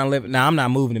wouldn't mind living. Now I'm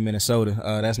not moving to Minnesota.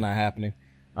 That's not happening.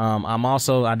 I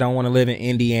don't want to live in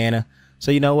Indiana. So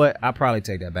you know what? I'll probably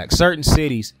take that back. Certain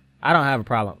cities, I don't have a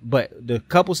problem. But the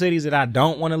couple cities that I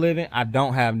don't want to live in, I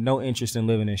don't have no interest in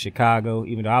living in Chicago.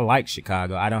 Even though I like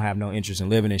Chicago, I don't have no interest in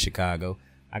living in Chicago.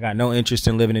 I got no interest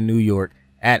in living in New York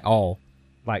at all.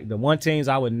 Like the one teams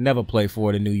I would never play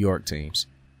for, the New York teams.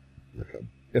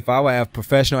 If I were a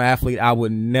professional athlete, I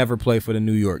would never play for the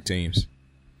New York teams.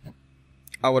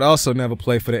 I would also never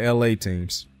play for the LA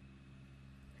teams.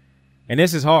 And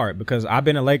this is hard because I've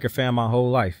been a Laker fan my whole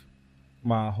life.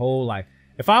 My whole life.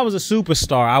 If I was a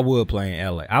superstar, I would play in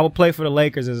LA. I would play for the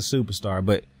Lakers as a superstar,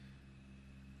 but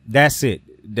that's it.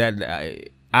 That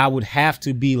I would have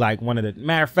to be like one of the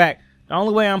matter of fact, the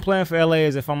only way I'm playing for LA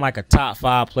is if I'm like a top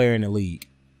 5 player in the league.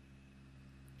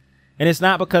 And it's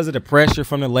not because of the pressure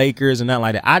from the Lakers and nothing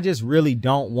like that. I just really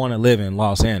don't want to live in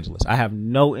Los Angeles. I have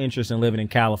no interest in living in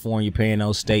California, paying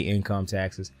those state income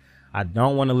taxes. I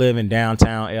don't want to live in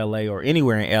downtown LA or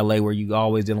anywhere in LA where you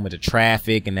always dealing with the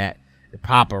traffic and that the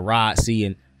paparazzi,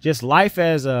 and just life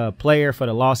as a player for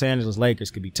the Los Angeles Lakers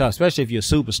could be tough, especially if you're a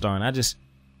superstar. And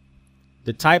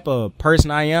the type of person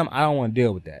I am, I don't want to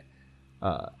deal with that.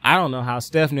 I don't know how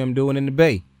Steph and them doing in the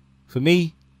Bay. For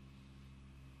me,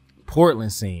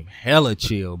 Portland seemed hella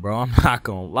chill, bro. I'm not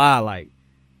gonna lie. Like,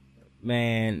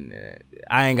 man,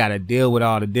 I ain't got to deal with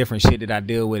all the different shit that I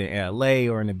deal with in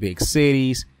LA or in the big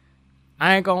cities.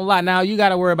 I ain't gonna lie. Now you got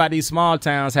to worry about these small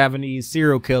towns having these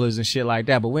serial killers and shit like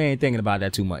that, but we ain't thinking about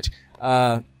that too much.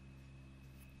 But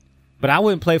I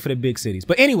wouldn't play for the big cities.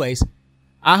 But anyways,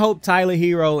 I hope Tyler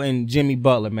Hero and Jimmy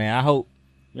Butler, man, I hope,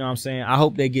 you know what I'm saying? I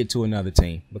hope they get to another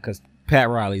team because Pat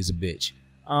Riley's a bitch.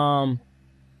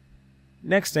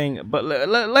 Next thing, but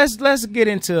let's get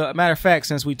into, a matter of fact,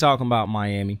 since we talking about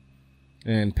Miami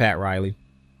and Pat Riley,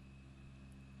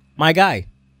 my guy,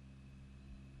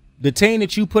 the team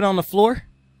that you put on the floor,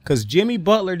 because Jimmy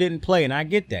Butler didn't play, and I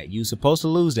get that. You supposed to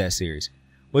lose that series.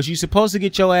 Was you supposed to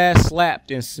get your ass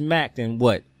slapped and smacked in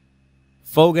what,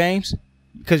 4 games?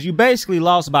 Because you basically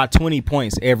lost about 20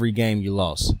 points every game you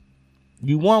lost.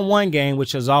 You won 1 game,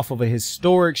 which was off of a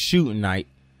historic shooting night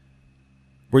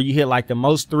where you hit like the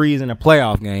most threes in a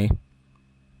playoff game.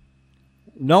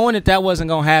 Knowing that wasn't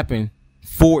going to happen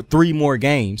 3 more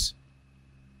games,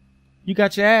 you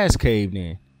got your ass caved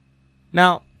in.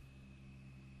 Now,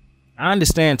 I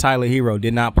understand Tyler Hero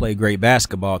did not play great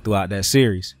basketball throughout that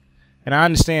series. And I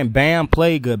understand Bam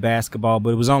played good basketball,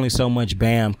 but it was only so much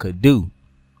Bam could do.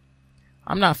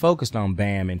 I'm not focused on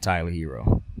Bam and Tyler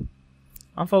Hero.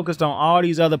 I'm focused on all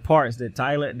these other parts that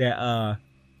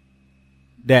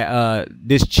that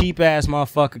this cheap ass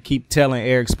motherfucker keep telling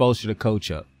Eric Spoelstra to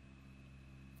coach up.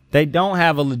 They don't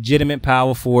have a legitimate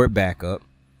power forward backup.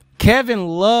 Kevin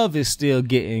Love is still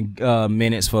getting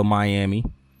minutes for Miami.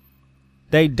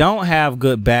 They don't have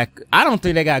good I don't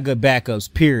think they got good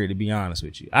backups, period, to be honest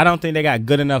with you. I don't think they got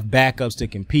good enough backups to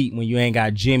compete when you ain't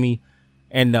got Jimmy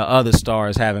and the other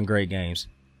stars having great games.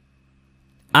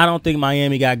 I don't think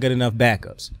Miami got good enough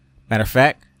backups. Matter of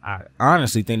fact, I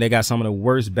honestly think they got some of the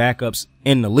worst backups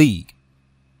in the league.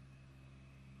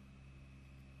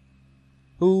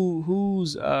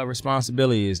 Whose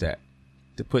responsibility is that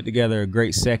to put together a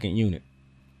great second unit,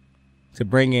 to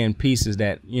bring in pieces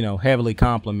that, you know, heavily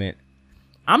complement?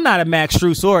 I'm not a Max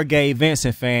Strus or a Gabe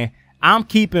Vincent fan. I'm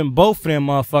keeping both of them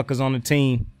motherfuckers on the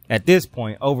team at this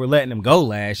point over letting them go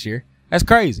last year. That's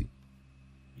crazy.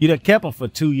 You done kept them for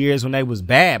 2 years when they was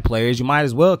bad players. You might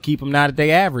as well keep them now that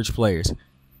they average players.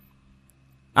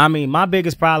 I mean, my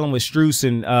biggest problem with Strus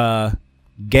and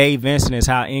Gabe Vincent is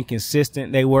how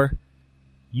inconsistent they were.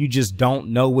 You just don't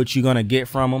know what you're going to get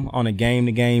from them on a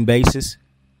game-to-game basis,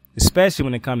 especially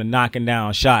when it comes to knocking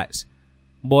down shots.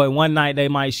 Boy, one night they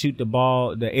might shoot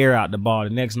the air out the ball. The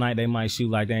next night they might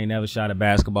shoot like they ain't never shot a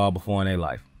basketball before in their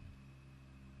life.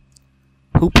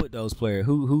 Who put those players?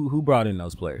 Who brought in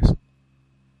those players?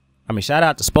 I mean, shout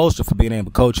out to Spoelstra for being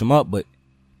able to coach them up, but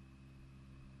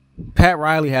Pat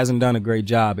Riley hasn't done a great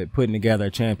job at putting together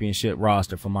a championship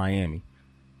roster for Miami.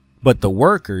 But the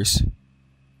workers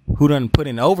who done put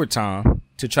in overtime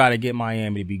to try to get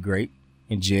Miami to be great,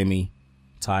 and Jimmy,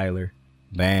 Tyler,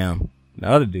 Bam, and the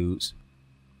other dudes,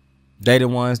 they the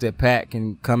ones that Pat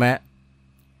can come at.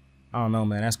 I don't know,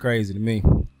 man. That's crazy to me.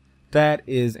 That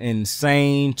is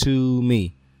insane to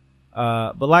me.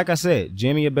 But like I said,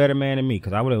 Jimmy a better man than me,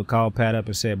 because I would have called Pat up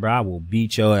and said, bro, I will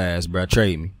beat your ass, bro.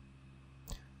 Trade me.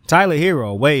 Tyler Hero,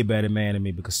 a way better man than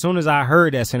me, because as soon as I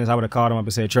heard that sentence, I would have called him up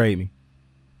and said, trade me.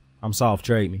 I'm soft,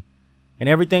 trade me. And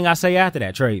everything I say after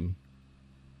that, trade me.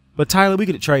 But Tyler, we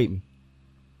could trade me.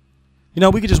 You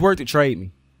know, we could just work to trade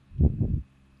me.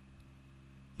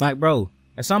 Like, bro,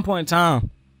 at some point in time,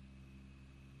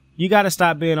 you got to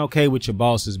stop being okay with your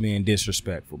bosses being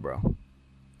disrespectful, bro.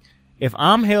 If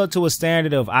I'm held to a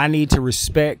standard of I need to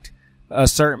respect a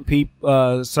certain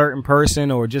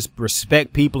person, or just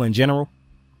respect people in general,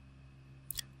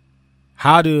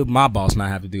 how do my boss not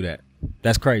have to do that?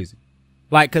 That's crazy.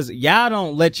 Like, cause y'all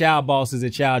don't let y'all bosses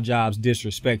at y'all jobs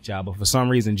disrespect y'all, but for some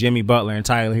reason Jimmy Butler and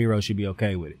Tyler Hero should be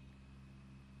okay with it.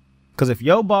 Cause if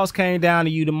your boss came down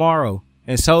to you tomorrow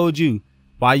and told you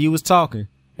while you was talking,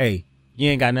 hey, you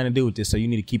ain't got nothing to do with this, so you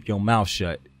need to keep your mouth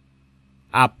shut,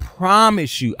 I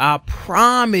promise you,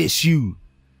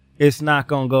 it's not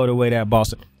gonna go the way that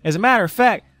boss. As a matter of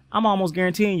fact, I'm almost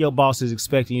guaranteeing your boss is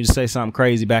expecting you to say something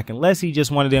crazy back, unless he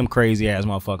just one of them crazy ass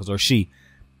motherfuckers, or she.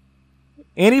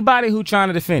 Anybody who trying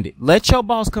to defend it, let your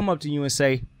boss come up to you and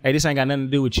say, hey, this ain't got nothing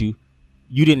to do with you.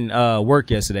 You didn't work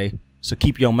yesterday, so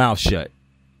keep your mouth shut.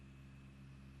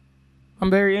 I'm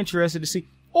very interested to see.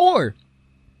 Or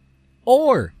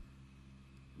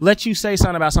let you say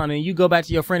something about something and you go back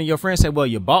to your friend and your friend say, well,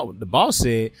 the boss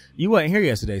said you wasn't here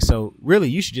yesterday, so really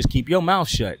you should just keep your mouth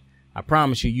shut. I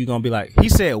promise you're going to be like, he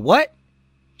said what?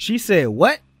 She said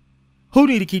what? Who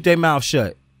need to keep their mouth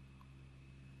shut?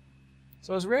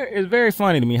 So it's very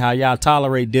funny to me how y'all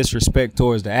tolerate disrespect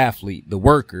towards the athlete, the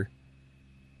worker.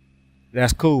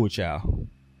 That's cool with y'all.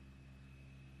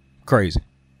 Crazy.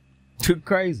 Too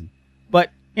crazy.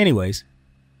 But anyways,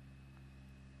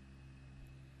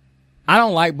 I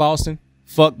don't like Boston.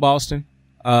 Fuck Boston.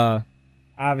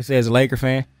 Obviously as a Laker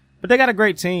fan, but they got a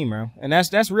great team, bro. And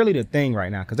that's really the thing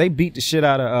right now, because they beat the shit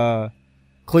out of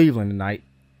Cleveland tonight.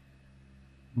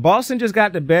 Boston just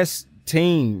got the best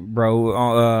team,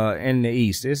 bro, in the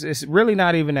East. It's really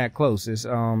not even that close. It's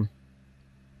the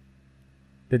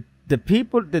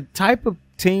type of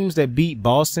teams that beat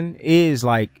Boston is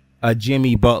like a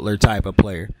Jimmy Butler type of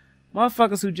player.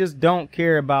 Motherfuckers who just don't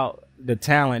care about the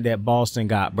talent that Boston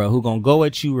got, bro, who gonna go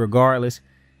at you regardless,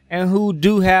 and who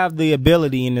do have the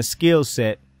ability and the skill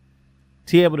set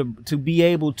to be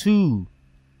able to,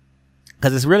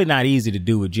 because it's really not easy to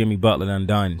do what Jimmy Butler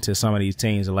done to some of these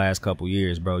teams the last couple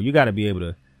years, bro. You got to be able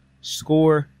to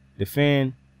score,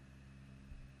 defend,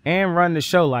 and run the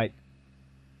show. Like,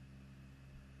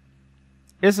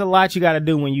 it's a lot you got to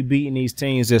do when you beating these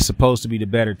teams that's supposed to be the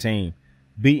better team.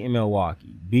 Beating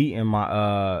Milwaukee, beating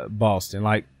Boston.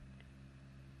 Like,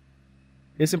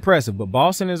 it's impressive. But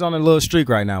Boston is on a little streak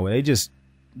right now where they just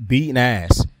beating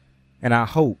ass. And I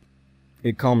hope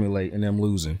it culminate in them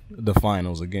losing the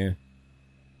finals again.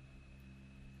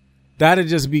 That'd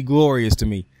just be glorious to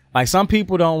me. Like some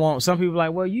people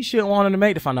like, well, you shouldn't want them to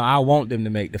make the final. I want them to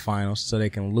make the finals so they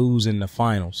can lose in the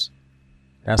finals.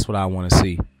 That's what I want to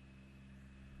see.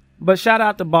 But shout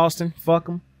out to Boston. Fuck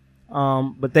them.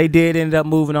 But they did end up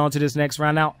moving on to this next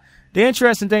round. Now, the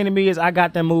interesting thing to me is I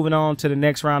got them moving on to the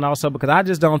next round also because I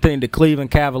just don't think the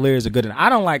Cleveland Cavaliers are good enough. I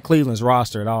don't like Cleveland's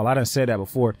roster at all. I done said that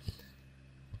before.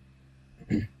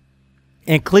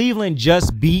 And Cleveland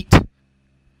just beat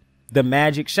the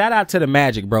Magic. Shout out to the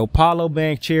Magic, bro. Paolo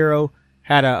Banchero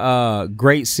had a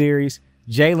great series.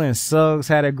 Jalen Suggs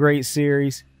had a great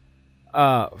series.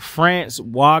 Franz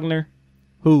Wagner,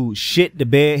 who shit the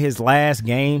bed his last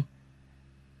game,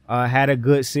 had a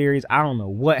good series. I don't know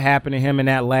what happened to him in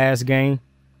that last game.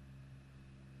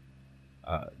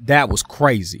 That was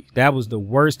crazy. That was the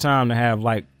worst time to have,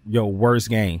 like, your worst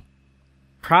game.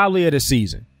 Probably of the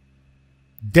season.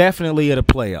 Definitely of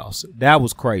the playoffs. That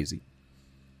was crazy.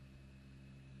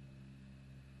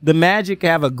 The Magic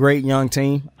have a great young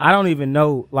team. I don't even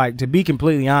know, like, to be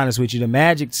completely honest with you, the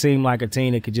Magic seem like a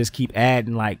team that could just keep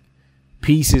adding, like,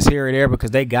 pieces here or there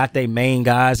because they got their main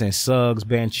guys and Suggs,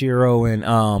 Banchero, and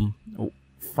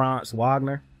Franz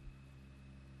Wagner.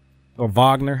 Or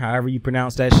Wagner, however you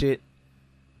pronounce that shit.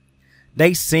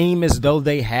 They seem as though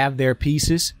they have their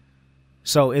pieces.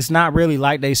 So it's not really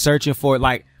like they searching for it.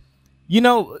 Like, you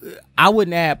know, I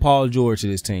wouldn't add Paul George to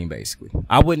this team, basically.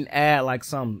 I wouldn't add, like,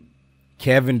 some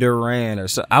Kevin Durant or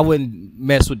so. I wouldn't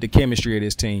mess with the chemistry of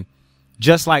this team.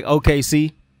 Just like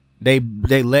OKC, they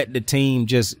let the team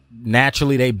just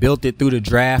naturally, they built it through the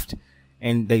draft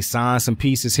and they signed some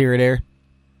pieces here or there.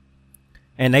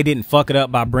 And they didn't fuck it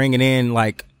up by bringing in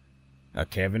like a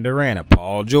Kevin Durant, a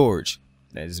Paul George.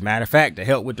 As a matter of fact, to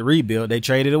help with the rebuild, they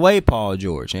traded away Paul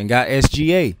George and got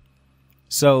SGA.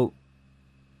 So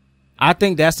I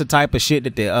think that's the type of shit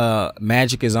that the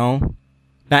Magic is on.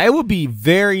 Now, it would be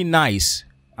very nice,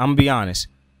 I'm going to be honest,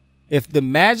 if the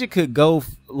Magic could go,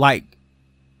 like,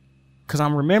 because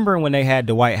I'm remembering when they had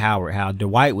Dwight Howard, how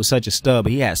Dwight was such a stud,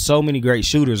 but he had so many great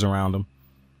shooters around him.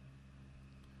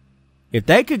 If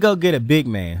they could go get a big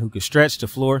man who could stretch the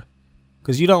floor,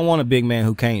 because you don't want a big man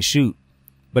who can't shoot,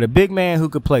 but a big man who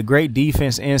could play great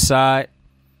defense inside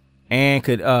and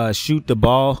could shoot the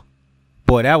ball,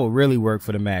 boy, that would really work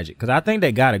for the Magic. Because I think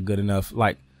they got a good enough,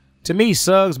 like, to me,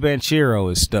 Suggs,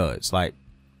 Banchero is studs. Like,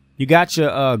 you got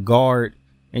your guard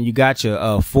and you got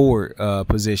your forward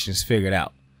positions figured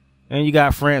out. And you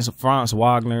got Franz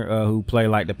Wagner, who play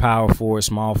like the power forward,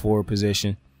 small forward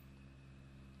position.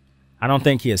 I don't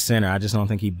think he's a center. I just don't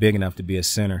think he's big enough to be a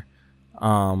center.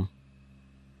 So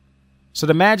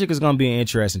the Magic is going to be an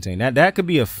interesting team. That could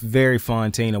be a very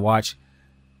fun team to watch.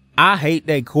 I hate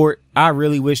that court. I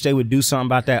really wish they would do something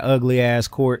about that ugly ass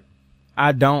court.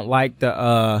 I don't like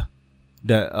the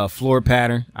floor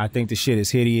pattern. I think the shit is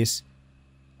hideous.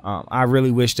 I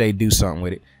really wish they'd do something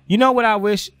with it. You know what I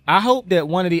wish? I hope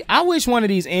that I wish one of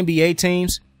these NBA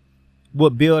teams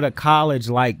would build a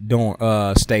college-like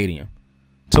stadium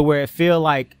to where it feel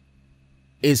like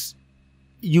it's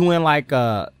you in like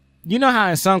you know how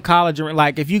in some college,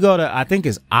 like if you go to, I think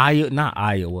it's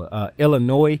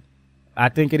Illinois, I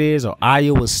think it is, or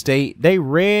Iowa State, they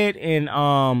red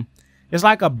and it's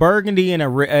like a burgundy and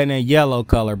a yellow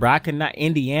color, bro.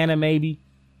 Indiana maybe.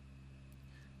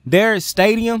 Their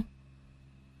stadium,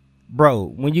 bro,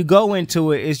 when you go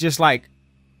into it, it's just like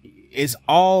it's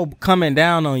all coming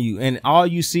down on you, and all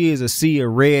you see is a sea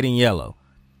of red and yellow.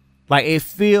 Like it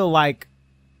feel like,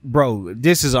 bro,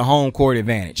 this is a home court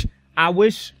advantage. I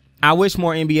wish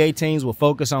more NBA teams would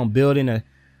focus on building a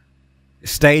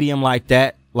stadium like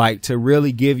that, like to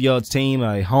really give your team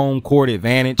a home court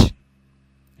advantage.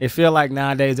 It feel like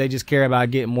nowadays they just care about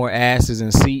getting more asses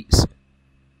and seats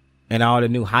and all the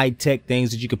new high-tech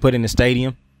things that you could put in the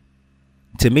stadium.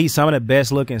 To me, some of the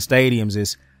best looking stadiums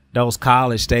is those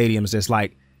college stadiums that's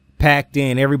like packed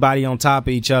in, everybody on top of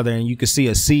each other, and you can see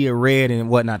a sea of red and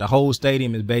whatnot. The whole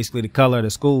stadium is basically the color of the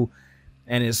school,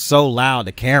 and it's so loud,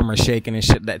 the camera's shaking and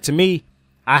shit. That to me,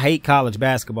 I hate college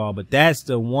basketball, but that's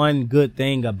the one good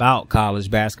thing about college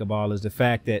basketball is the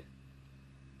fact that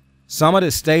some of the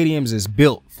stadiums is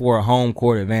built for a home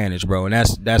court advantage, bro, and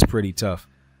that's pretty tough.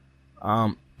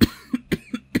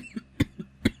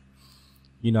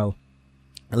 You know,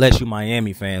 unless you're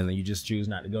Miami fans and you just choose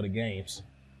not to go to games.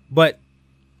 But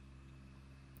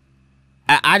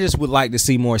I just would like to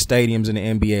see more stadiums in the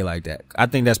NBA like that. I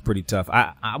think that's pretty tough.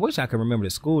 I wish I could remember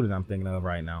the school that I'm thinking of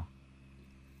right now.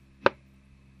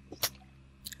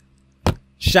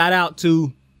 Shout out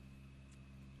to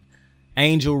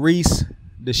Angel Reese,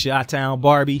 the Chi-Town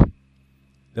Barbie,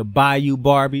 the Bayou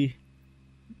Barbie,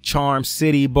 Charm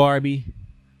City Barbie,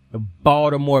 the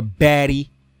Baltimore Baddie.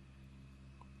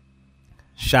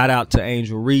 Shout out to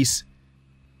Angel Reese.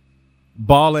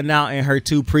 Balling out in her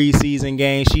 2 preseason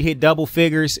games. She hit double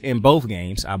figures in both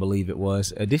games, I believe it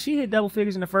was. Did she hit double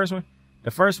figures in the first one?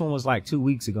 The first one was like 2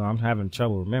 weeks ago. I'm having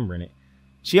trouble remembering it.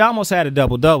 She almost had a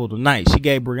double-double tonight. She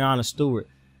gave Breanna Stewart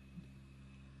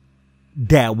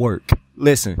that work.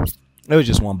 Listen, it was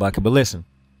just one bucket, but listen.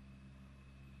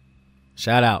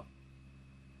 Shout out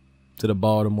to the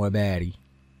Baltimore baddie,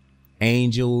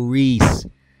 Angel Reese.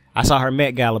 I saw her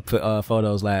Met Gala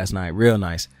photos last night. Real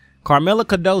nice. Carmela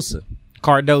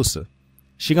Cardosa.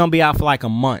 She gonna be out for like a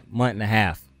month and a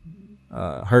half.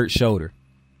 Hurt shoulder.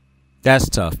 That's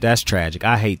tough. That's tragic.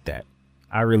 I hate that.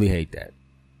 I really hate that.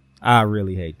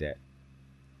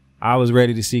 I was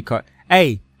ready to see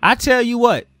Hey, I tell you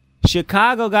what.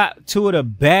 Chicago got 2 of the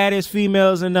baddest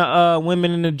females in the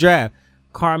women in the draft.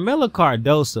 Carmela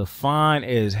Cardosa, fine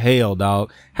as hell,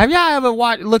 dog. Have y'all ever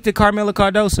looked at Carmela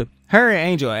Cardosa? Her and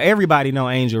Angel, everybody know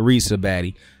Angel Reese a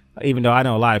baddie. Even though I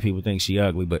know a lot of people think she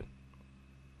ugly, but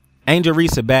Angel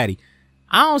Reese a baddie.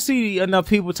 I don't see enough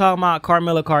people talking about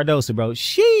Carmela Cardosa, bro.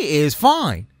 She is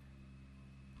fine.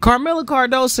 Carmela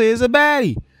Cardosa is a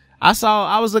baddie.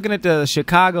 I was looking at the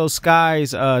Chicago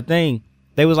Skies thing.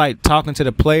 They was like talking to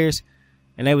the players,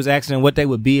 and they was asking them what they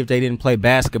would be if they didn't play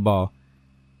basketball.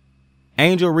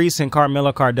 Angel Reese and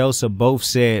Carmela Cardosa both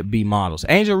said be models.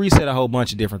 Angel Reese said a whole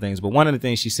bunch of different things, but one of the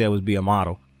things she said was be a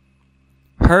model.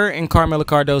 Her and Carmela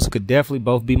Cardosa could definitely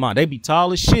both be models. They be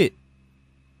tall as shit,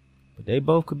 but they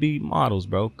both could be models,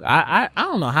 bro. I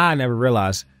don't know how I never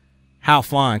realized how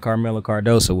fine Carmela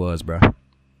Cardosa was, bro.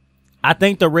 I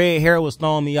think the red hair was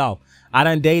throwing me off. I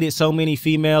done dated so many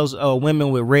females,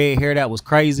 women with red hair that was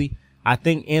crazy. I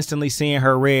think instantly seeing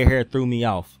her red hair threw me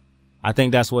off. I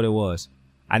think that's what it was.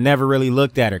 I never really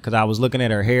looked at her because I was looking at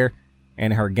her hair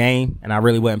and her game, and I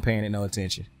really wasn't paying it no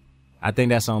attention. I think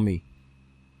that's on me.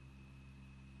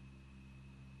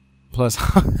 Plus,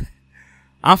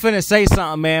 I'm finna say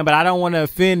something, man, but I don't want to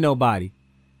offend nobody.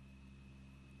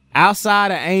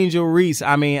 Outside of Angel Reese,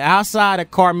 outside of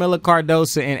Carmela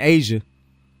Cardosa and Asia,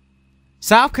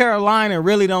 South Carolina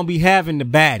really don't be having the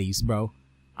baddies, bro.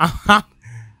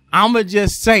 I'ma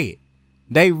just say it.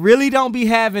 They really don't be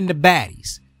having the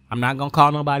baddies. I'm not going to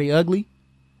call nobody ugly.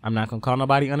 I'm not going to call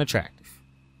nobody unattractive.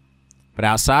 But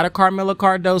outside of Carmela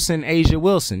Cardosa and Asia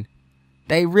Wilson,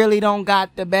 they really don't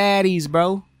got the baddies,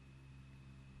 bro.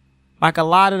 Like a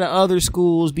lot of the other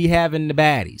schools be having the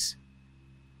baddies.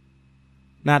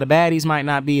 Now, the baddies might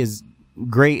not be as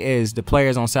great as the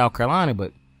players on South Carolina,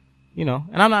 but, you know,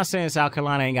 and I'm not saying South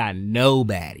Carolina ain't got no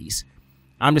baddies.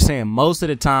 I'm just saying most of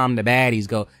the time the baddies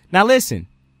go. Now, listen.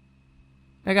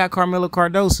 They got Carmela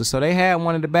Cardosa, so they had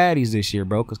one of the baddies this year,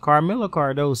 bro, because Carmela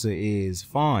Cardosa is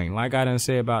fine, like I done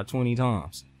said about 20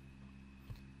 times.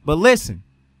 But listen,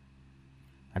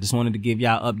 I just wanted to give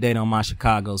y'all an update on my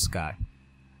Chicago Sky.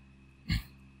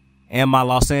 And my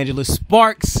Los Angeles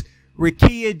Sparks,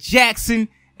 Rickea Jackson,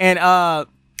 and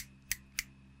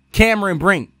Cameron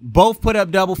Brink both put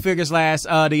up double figures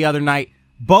the other night.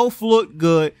 Both looked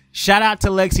good. Shout out to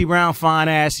Lexi Brown, fine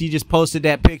ass. She just posted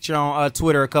that picture on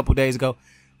Twitter a couple days ago.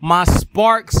 My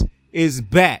Sparks is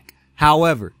back.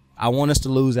 However, I want us to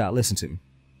lose out. Listen to me.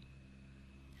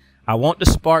 I want the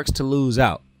Sparks to lose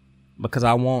out because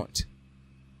I want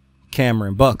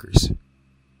Paige Buckers.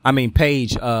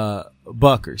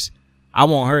 I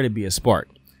want her to be a Spark.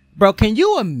 Bro, can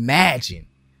you imagine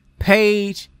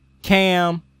Paige,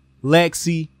 Cam,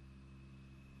 Lexi,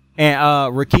 and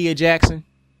Rickea Jackson?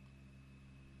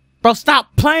 Bro,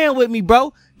 stop playing with me,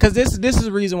 bro. Because this is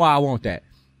the reason why I want that.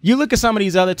 You look at some of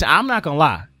these other I'm not going to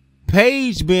lie.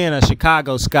 Paige being a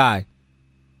Chicago Sky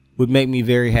would make me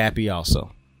very happy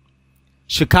also.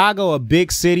 Chicago, a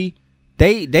big city.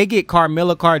 They get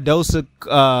Camila Cardosa,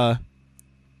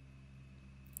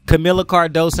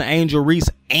 Angel Reese,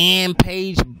 and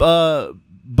Paige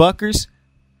Buckers.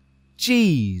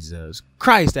 Jesus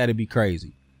Christ, that'd be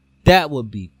crazy. That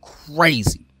would be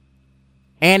crazy.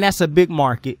 And that's a big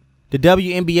market. The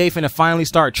WNBA finna finally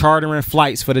start chartering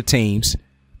flights for the teams.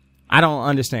 I don't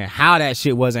understand how that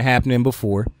shit wasn't happening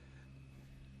before.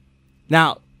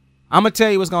 Now, I'm going to tell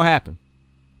you what's going to happen.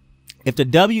 If the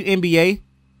WNBA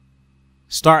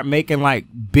start making like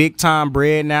big time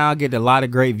bread now, get a lot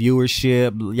of great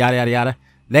viewership, yada, yada, yada,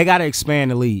 they got to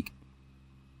expand the league.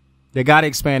 The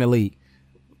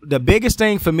biggest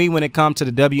thing for me when it comes to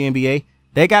the WNBA,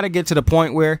 they got to get to the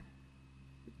point where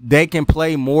they can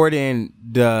play more than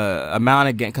the amount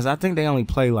of games. Because I think they only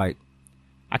play like,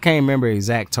 I can't remember the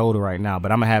exact total right now, but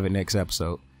I'm going to have it next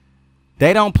episode.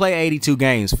 They don't play 82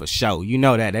 games for show. You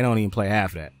know that. They don't even play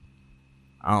half that.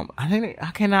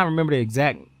 I cannot remember the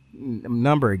exact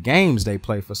number of games they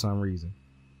play for some reason.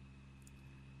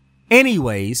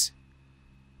 Anyways,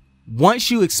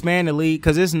 once you expand the league,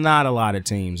 because there's not a lot of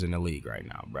teams in the league right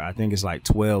now, bro. I think it's like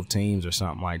 12 teams or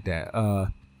something like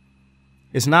that.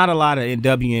 It's not a lot of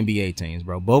WNBA teams,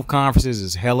 bro. Both conferences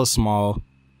is hella small.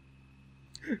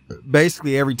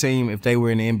 Basically, every team, if they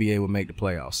were in the NBA, would make the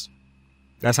playoffs.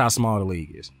 That's how small the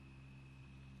league is.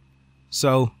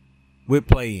 So, with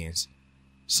play-ins.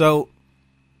 So,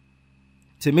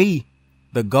 to me,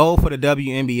 the goal for the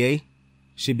WNBA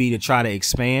should be to try to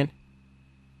expand.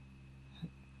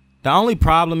 The only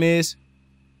problem is,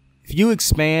 if you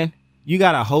expand, you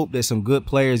got to hope that some good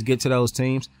players get to those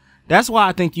teams. That's why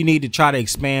I think you need to try to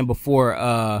expand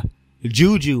before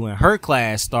Juju and her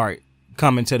class start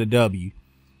coming to the W.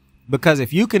 Because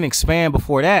if you can expand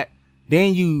before that,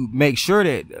 then you make sure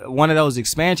that one of those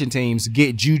expansion teams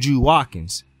get Juju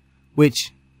Watkins,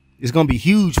 which is going to be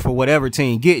huge for whatever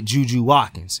team get Juju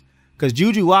Watkins. Because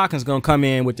Juju Watkins is going to come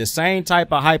in with the same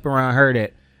type of hype around her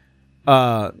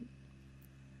that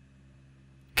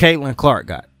Caitlin Clark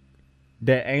got,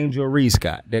 that Angel Reese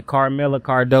got, that Carmela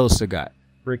Cardoso got,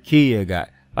 Rakia got.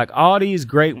 Like all these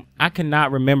great, I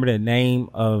cannot remember the name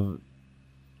of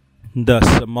the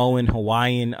Samoan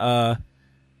Hawaiian. I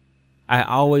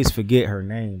always forget her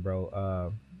name,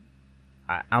 bro.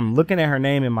 I'm looking at her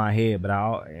name in my head, but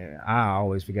I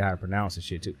always forget how to pronounce the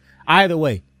shit too. Either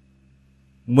way,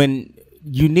 when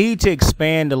you need to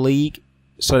expand the league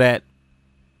so that,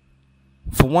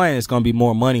 for one, it's going to be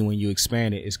more money when you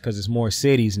expand it. It's because it's more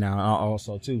cities now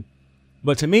also too.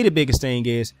 But to me, the biggest thing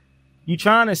is you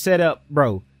trying to set up,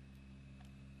 bro.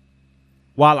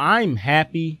 While I'm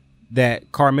happy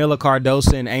that Carmela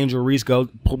Cardoso and Angel Reese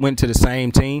went to the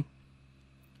same team,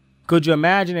 could you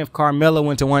imagine if Carmela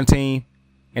went to one team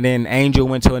and then Angel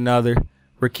went to another,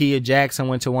 Rakia Jackson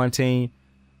went to one team?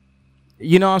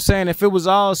 You know what I'm saying? If it was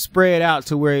all spread out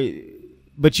to where,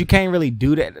 but you can't really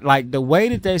do that. Like the way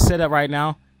that they set up right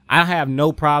now, I have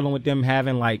no problem with them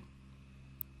having like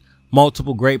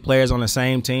multiple great players on the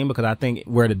same team, because I think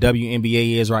where the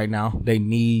WNBA is right now, they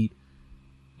need,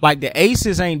 like the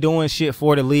Aces ain't doing shit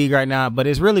for the league right now, but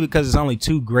it's really because it's only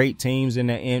two great teams in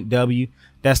the NW.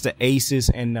 That's the Aces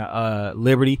and the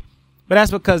Liberty. But that's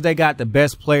because they got the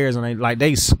best players and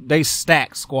they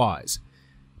stack squads.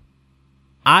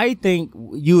 I think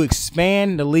you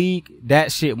expand the league,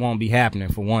 that shit won't be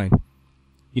happening for one.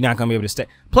 You're not going to be able to stay.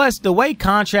 Plus, the way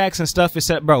contracts and stuff is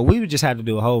set, bro, we would just have to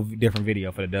do a whole different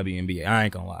video for the WNBA. I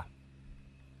ain't going to lie.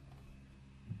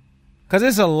 Because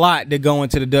it's a lot to go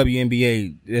into the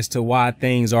WNBA as to why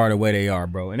things are the way they are,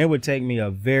 bro. And it would take me a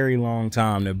very long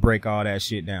time to break all that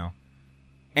shit down.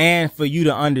 And for you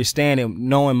to understand it,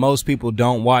 knowing most people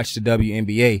don't watch the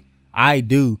WNBA, I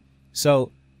do.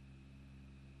 So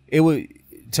it would,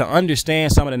 to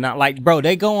understand some of the, not like, bro,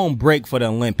 they go on break for the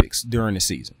Olympics during the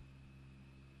season.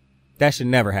 That should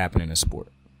never happen in a sport.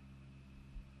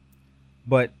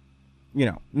 But, you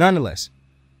know, nonetheless,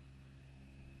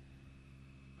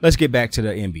 let's get back to the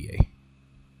NBA.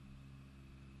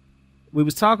 We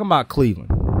was talking about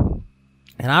Cleveland.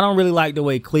 And I don't really like the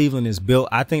way Cleveland is built.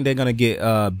 I think they're going to get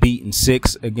beaten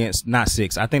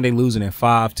I think they're losing in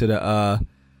 5 to the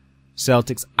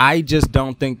Celtics. I just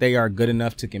don't think they are good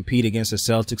enough to compete against the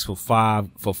Celtics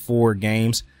for 4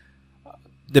 games.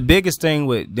 The biggest thing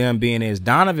with them being is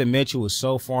Donovan Mitchell was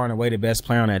so far and away the best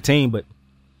player on that team, but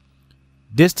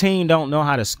this team don't know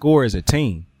how to score as a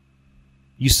team.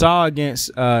 You saw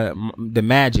against the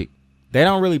Magic, they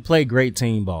don't really play great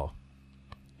team ball.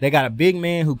 They got a big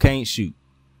man who can't shoot.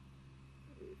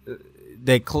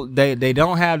 They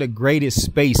don't have the greatest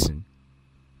spacing.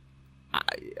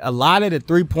 A lot of the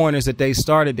 3-pointers that they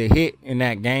started to hit in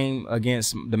that game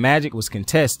against the Magic was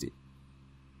contested.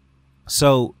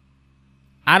 So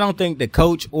I don't think the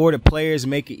coach or the players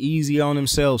make it easy on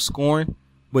themselves scoring,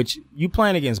 which you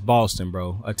playing against Boston,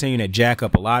 bro, a team that jack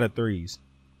up a lot of threes.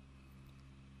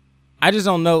 I just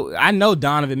don't know. I know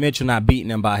Donovan Mitchell not beating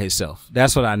them by himself.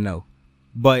 That's what I know.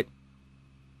 But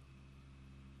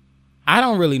I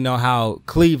don't really know how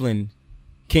Cleveland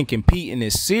can compete in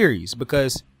this series,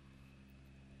 because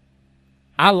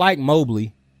I like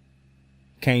Mobley,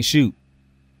 can't shoot.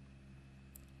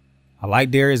 I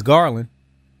like Darius Garland.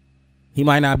 He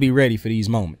might not be ready for these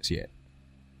moments yet.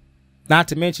 Not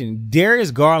to mention,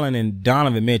 Darius Garland and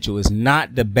Donovan Mitchell is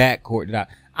not the backcourt that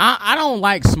I don't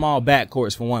like small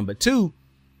backcourts for one, but two,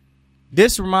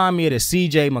 this reminds me of the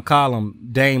CJ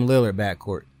McCollum, Dame Lillard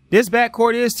backcourt. This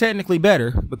backcourt is technically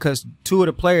better because 2 of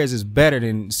the players is better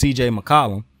than CJ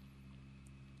McCollum.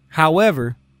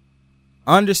 However,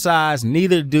 undersized,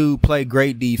 neither dude play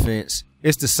great defense.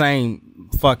 It's the same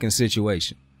fucking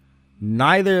situation.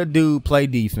 Neither dude play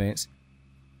defense.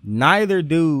 Neither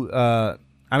dude,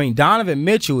 I mean, Donovan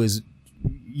Mitchell is,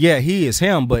 yeah, he is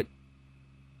him, but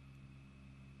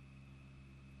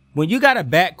when you got a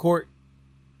backcourt,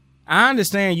 I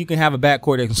understand you can have a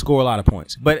backcourt that can score a lot of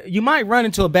points, but you might run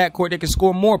into a backcourt that can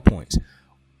score more points.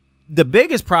 The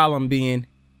biggest problem being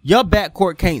your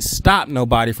backcourt can't stop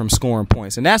nobody from scoring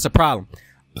points, and that's a problem.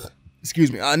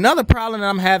 Excuse me. Another problem that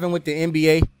I'm having with the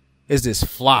NBA is this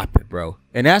flopping, bro.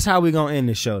 And that's how we're going to end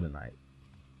the show tonight.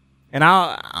 And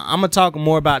I'm going to talk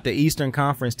more about the Eastern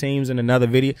Conference teams in another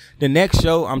video. The next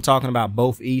show, I'm talking about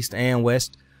both East and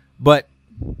West. But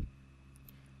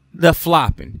the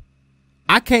flopping.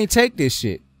 I can't take this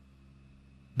shit.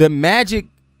 The Magic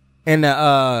and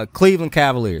the Cleveland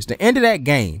Cavaliers. The end of that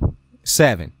game,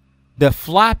 7. The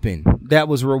flopping that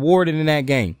was rewarded in that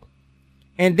game.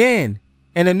 And then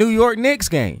in the New York Knicks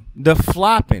game, the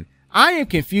flopping. I am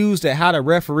confused at how the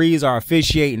referees are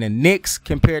officiating the Knicks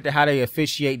compared to how they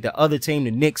officiate the other team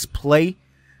the Knicks play.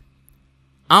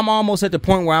 I'm almost at the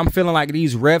point where I'm feeling like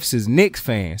these refs is Knicks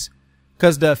fans.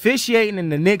 Because the officiating in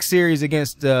the Knicks series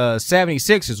against the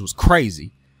 76ers was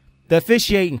crazy. The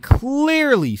officiating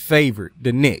clearly favored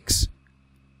the Knicks.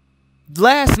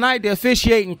 Last night, the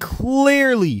officiating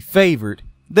clearly favored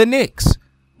the Knicks.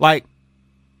 Like,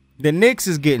 the Knicks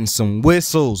is getting some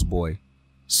whistles, boy.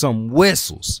 Some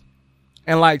whistles.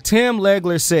 And like Tim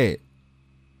Legler said,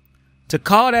 to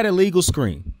call that illegal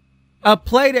screen, a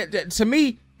play that to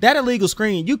me, that illegal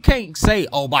screen, you can't say,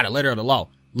 oh, by the letter of the law.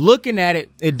 Looking at it,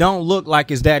 it don't look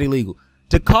like it's that illegal.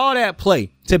 To call that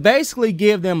play, to basically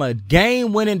give them a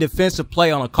game-winning defensive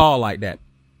play on a call like that.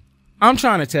 I'm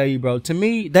trying to tell you, bro, to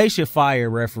me, they should fire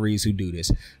referees who do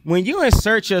this. When you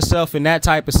insert yourself in that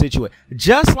type of situation,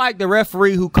 just like the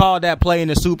referee who called that play in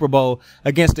the Super Bowl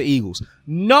against the Eagles,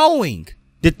 knowing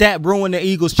that ruined the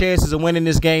Eagles' chances of winning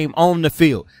this game on the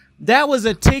field. That was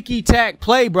a ticky-tack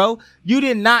play, bro. You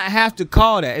did not have to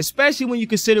call that, especially when you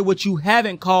consider what you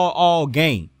haven't called all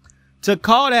game. To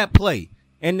call that play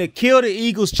and to kill the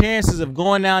Eagles' chances of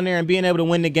going down there and being able to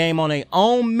win the game on their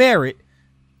own merit,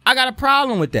 I got a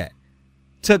problem with that.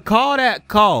 To call that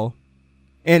call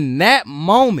in that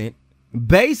moment,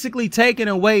 basically taking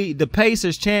away the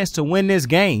Pacers' chance to win this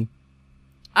game,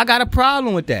 I got a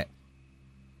problem with that.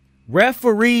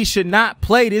 Referees should not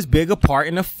play this big a part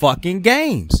in the fucking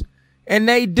games. And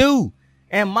they do.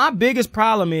 And my biggest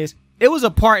problem is, it was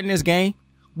a part in this game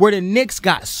where the Knicks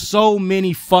got so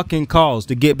many fucking calls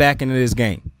to get back into this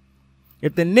game.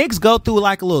 If the Knicks go through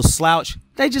like a little slouch,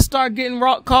 they just start getting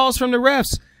calls from the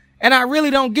refs. And I really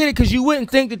don't get it, because you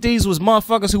wouldn't think that these was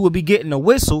motherfuckers who would be getting a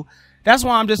whistle. That's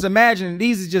why I'm just imagining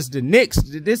these is just the Knicks.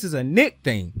 This is a Knick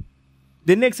thing.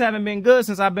 The Knicks haven't been good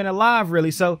since I've been alive,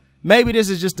 really. So maybe this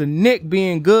is just a Knick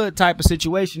being good type of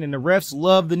situation, and the refs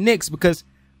love the Knicks, because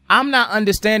I'm not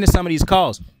understanding some of these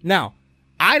calls. Now,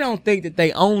 I don't think that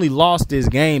they only lost this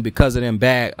game because of them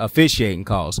bad officiating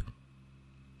calls.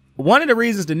 One of the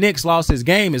reasons the Knicks lost this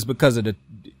game is because of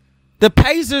the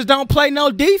Pacers don't play no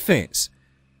defense.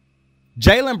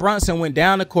 Jalen Brunson went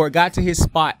down the court, got to his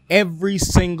spot every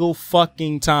single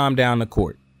fucking time down the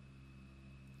court.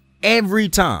 Every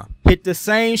time. Hit the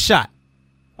same shot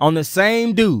on the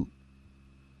same dude.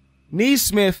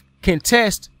 Neesmith can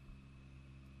test.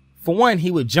 For one,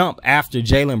 he would jump after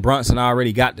Jalen Brunson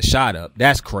already got the shot up.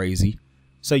 That's crazy.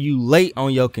 So you late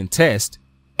on your contest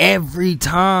every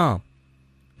time.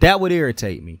 That would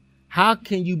irritate me. How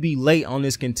can you be late on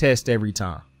this contest every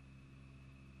time?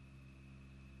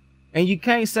 And you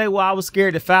can't say, well, I was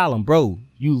scared to foul him. Bro,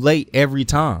 you late every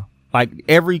time. Like,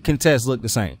 every contest looked the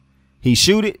same. He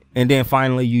shoot it, and then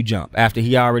finally you jump after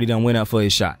he already done went up for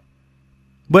his shot.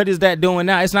 What is that doing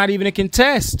now? It's not even a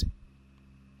contest.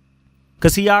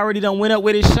 Because he already done went up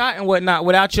with his shot and whatnot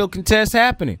without your contest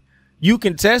happening. You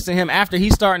contesting him after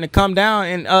he's starting to come down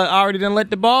and already done let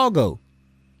the ball go.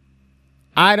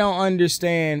 I don't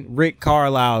understand Rick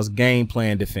Carlisle's game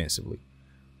plan defensively.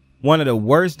 One of the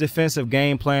worst defensive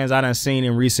game plans I done seen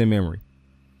in recent memory.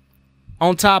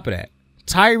 On top of that,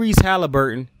 Tyrese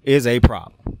Halliburton is a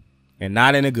problem, and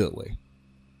not in a good way.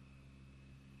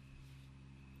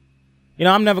 You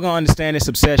know, I'm never going to understand this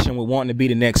obsession with wanting to be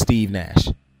the next Steve Nash.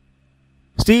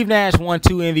 Steve Nash won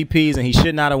 2 MVPs, and he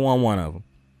should not have won one of them.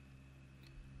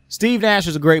 Steve Nash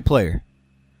was a great player.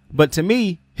 But to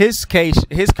me, his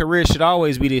career should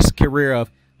always be this career of,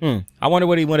 I wonder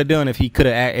what he would have done if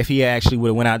he actually would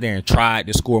have went out there and tried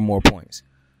to score more points.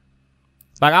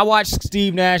 Like, I watched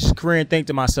Steve Nash's career and think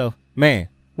to myself, man,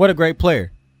 what a great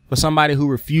player for somebody who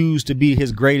refused to be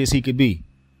as great as he could be.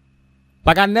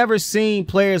 Like, I never seen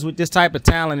players with this type of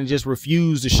talent and just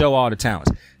refuse to show all the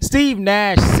talents. Steve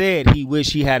Nash said he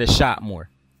wished he had a shot more.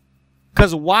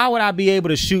 Because why would I be able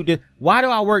to shoot this? Why do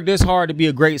I work this hard to be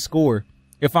a great scorer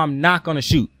if I'm not going to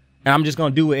shoot and I'm just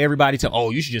going to do what everybody tells? Oh,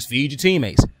 you should just feed your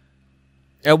teammates.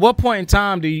 At what point in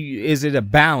time is it a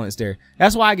balance there?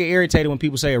 That's why I get irritated when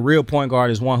people say a real point guard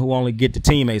is one who only get the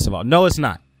teammates involved. No, it's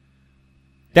not.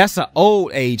 That's an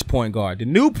old age point guard. The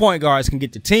new point guards can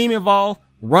get the team involved,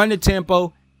 run the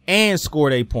tempo, and score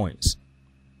their points.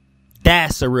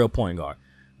 That's a real point guard.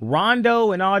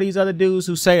 Rondo and all these other dudes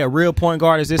who say a real point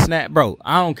guard is this and that, bro,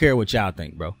 I don't care what y'all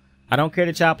think, bro. I don't care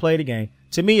that y'all play the game.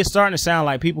 To me, it's starting to sound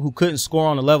like people who couldn't score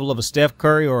on the level of a Steph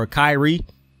Curry or a Kyrie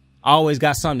always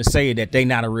got something to say that they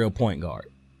not a real point guard.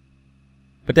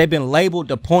 But they've been labeled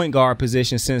the point guard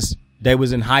position since they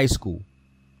was in high school.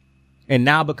 And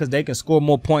now because they can score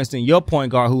more points than your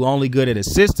point guard who only good at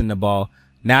assisting the ball,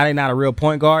 now they're not a real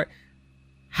point guard.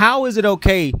 How is it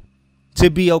okay to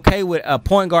be okay with a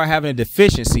point guard having a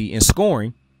deficiency in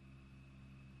scoring?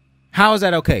 How is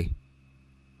that okay?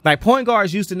 Like, point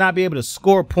guards used to not be able to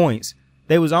score points.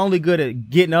 They was only good at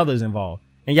getting others involved.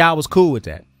 And y'all was cool with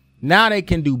that. Now they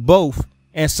can do both.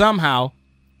 And somehow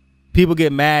people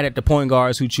get mad at the point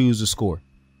guards who choose to score.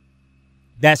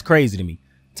 That's crazy to me.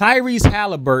 Tyrese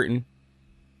Halliburton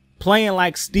playing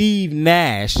like Steve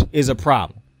Nash is a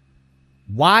problem.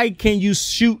 Why can you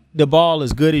shoot the ball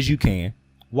as good as you can?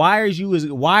 Why are you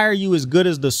as good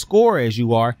as the scorer as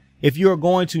you are if you're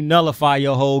going to nullify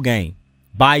your whole game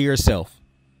by yourself?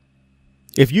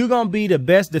 If you're going to be the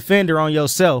best defender on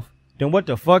yourself, then what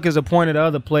the fuck is the point of the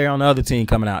other player on the other team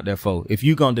coming out there for? If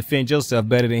you're going to defend yourself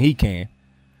better than he can.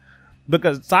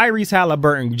 Because Tyrese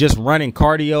Halliburton just running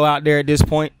cardio out there at this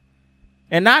point.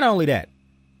 And not only that,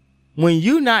 when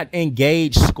you not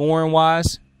engaged scoring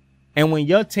wise, and when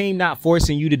your team not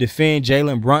forcing you to defend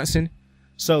Jalen Brunson,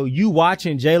 so you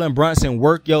watching Jalen Brunson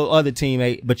work your other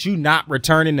teammate, but you not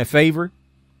returning the favor,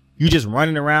 you just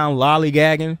running around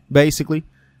lollygagging, basically,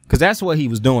 because that's what he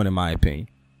was doing, in my opinion.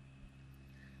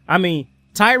 I mean,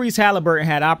 Tyrese Halliburton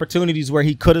had opportunities where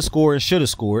he could have scored and should have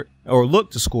scored, or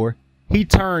looked to score. He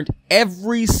turned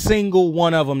every single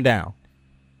one of them down.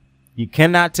 You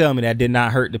cannot tell me that did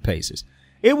not hurt the Pacers.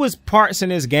 It was parts in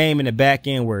this game in the back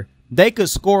end where they could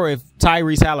score if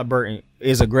Tyrese Halliburton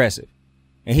is aggressive.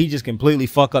 And he just completely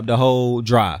fuck up the whole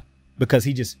drive because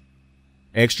he just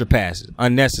extra passes,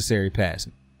 unnecessary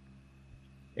passing.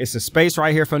 It's a space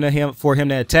right here for him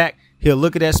to attack. He'll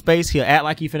look at that space, he'll act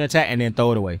like he's finna attack, and then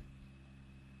throw it away.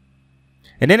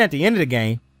 And then at the end of the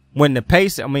game, when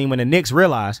the Knicks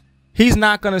realize he's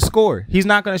not gonna score, he's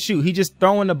not gonna shoot, he's just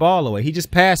throwing the ball away, he's just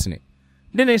passing it.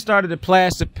 Then they started to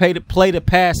play the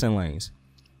passing lanes.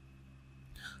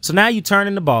 So now you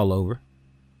turning the ball over.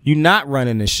 You're not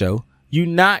running the show. You're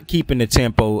not keeping the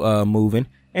tempo moving.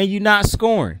 And you're not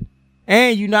scoring.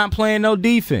 And you're not playing no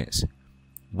defense.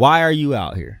 Why are you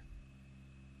out here?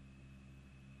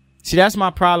 See, that's my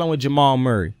problem with Jamal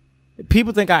Murray.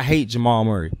 People think I hate Jamal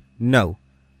Murray. No.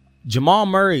 Jamal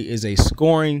Murray is a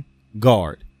scoring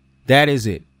guard. That is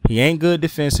it. He ain't good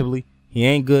defensively. He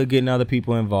ain't good getting other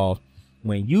people involved.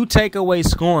 When you take away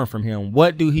scoring from him,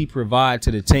 what do he provide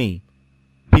to the team?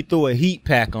 He threw a heat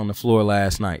pack on the floor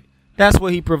last night. That's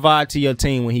what he provides to your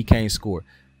team when he can't score.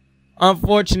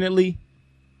 Unfortunately,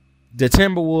 the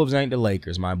Timberwolves ain't the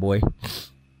Lakers, my boy.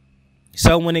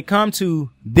 So when it comes to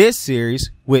this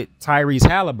series with Tyrese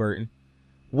Halliburton,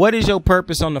 what is your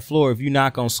purpose on the floor if you're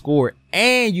not going to score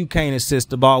and you can't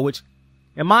assist the ball? Which,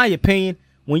 in my opinion,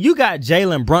 when you got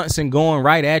Jalen Brunson going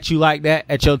right at you like that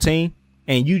at your team,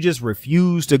 and you just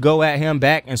refuse to go at him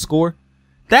back and score,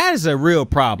 that is a real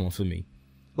problem for me.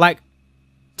 Like,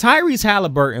 Tyrese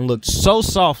Halliburton looked so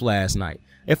soft last night.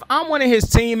 If I'm one of his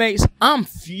teammates, I'm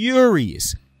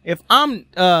furious. If I'm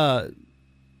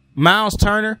Miles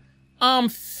Turner, I'm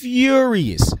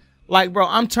furious. Like, bro,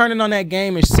 I'm turning on that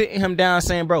game and sitting him down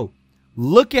saying, bro,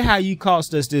 look at how you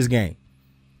cost us this game.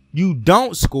 You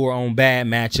don't score on bad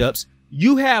matchups.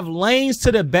 You have lanes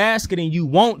to the basket and you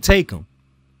won't take them.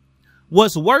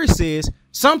 What's worse is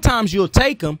sometimes you'll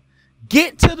take them,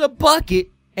 get to the bucket,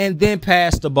 and then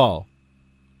pass the ball.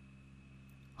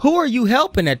 Who are you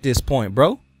helping at this point,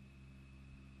 bro?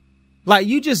 Like,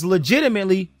 you just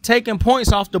legitimately taking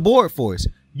points off the board for us.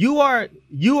 You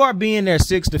are being their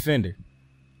sixth defender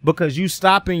because you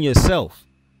stopping yourself.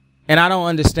 And I don't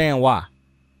understand why.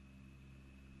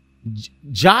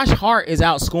 Josh Hart is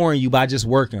outscoring you by just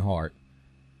working hard.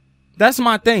 That's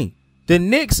my thing. The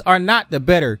Knicks are not the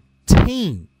better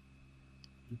team.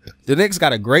 The Knicks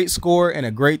got a great scorer and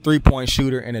a great three-point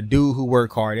shooter and a dude who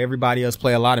work hard. Everybody else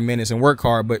play a lot of minutes and work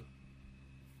hard, but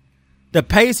the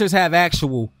Pacers have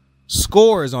actual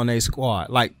scorers on their squad.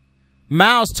 Like,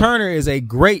 Miles Turner is a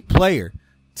great player.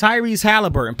 Tyrese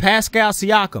Halliburton, Pascal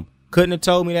Siakam couldn't have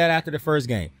told me that after the first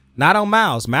game. Not on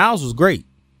Miles. Miles was great.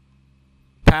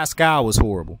 Pascal was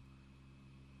horrible.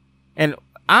 And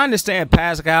I understand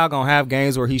Pascal going to have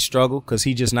games where he struggled because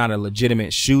he's just not a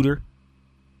legitimate shooter.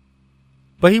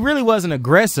 But he really wasn't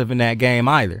aggressive in that game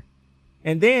either.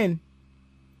 And then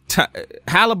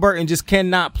Halliburton just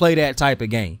cannot play that type of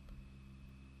game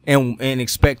and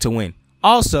expect to win.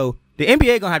 Also, the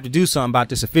NBA going to have to do something about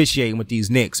this officiating with these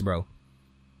Knicks, bro.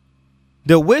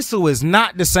 The whistle is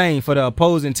not the same for the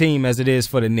opposing team as it is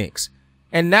for the Knicks.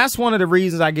 And that's one of the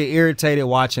reasons I get irritated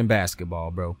watching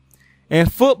basketball, bro. In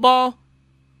football,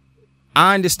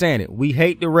 I understand it. We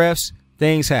hate the refs.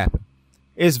 Things happen.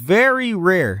 It's very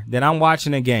rare that I'm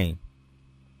watching a game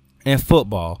in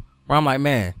football where I'm like,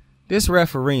 man, this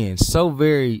refereeing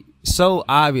so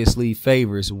obviously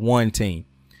favors one team.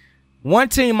 One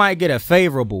team might get a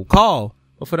favorable call,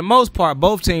 but for the most part,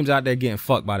 both teams out there getting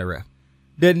fucked by the ref.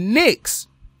 The Knicks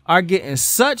are getting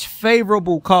such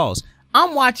favorable calls.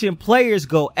 I'm watching players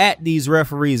go at these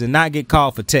referees and not get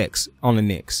called for techs on the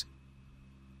Knicks.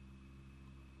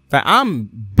 In fact, I'm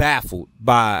baffled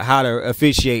by how the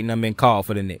officiating have been called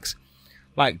for the Knicks.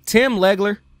 Like Tim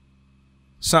Legler,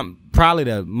 I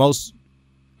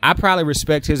probably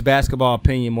respect his basketball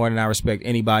opinion more than I respect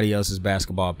anybody else's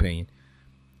basketball opinion.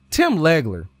 Tim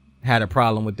Legler had a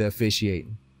problem with the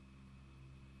officiating.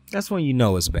 That's when you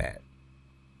know it's bad.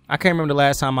 I can't remember the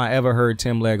last time I ever heard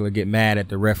Tim Legler get mad at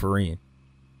the refereeing.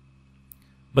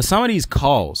 But some of these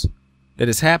calls that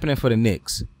is happening for the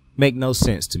Knicks make no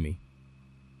sense to me.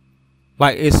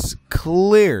 Like, it's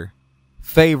clear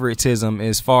favoritism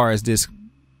as far as this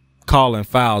calling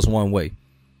fouls one way.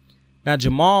 Now,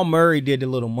 Jamal Murray did the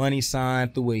little money sign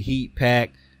through a heat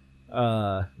pack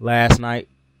last night.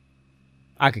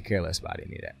 I could care less about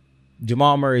any of that.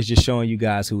 Jamal Murray is just showing you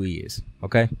guys who he is,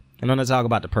 okay? I'm not talking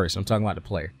about the person. I'm talking about the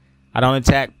player. I don't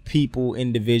attack people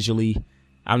individually.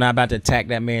 I'm not about to attack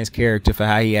that man's character for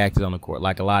how he acted on the court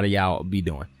like a lot of y'all be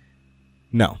doing.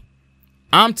 No.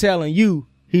 I'm telling you,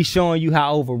 he's showing you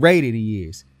how overrated he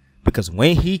is. Because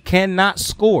when he cannot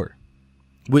score,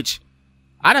 which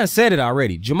I done said it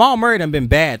already, Jamal Murray done been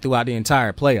bad throughout the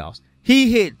entire playoffs.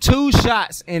 He hit 2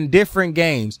 shots in different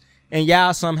games, and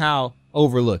y'all somehow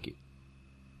overlook it.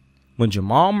 When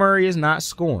Jamal Murray is not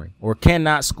scoring or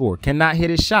cannot score, cannot hit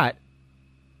his shot,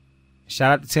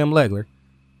 shout out to Tim Legler.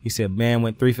 He said, man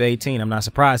went 3 for 18. I'm not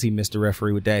surprised he missed the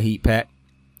referee with that heat pack.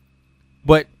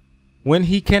 But when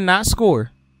he cannot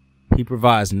score, he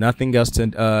provides nothing else to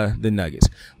the Nuggets,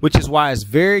 which is why it's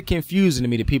very confusing to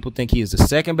me that people think he is the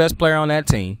second best player on that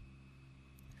team.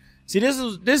 See, this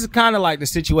is kind of like the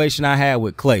situation I had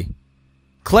with Clay.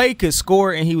 Clay could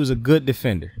score and he was a good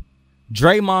defender.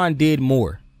 Draymond did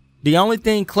more. The only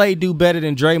thing Clay do better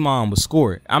than Draymond was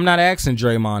score. I'm not asking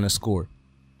Draymond to score.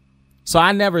 So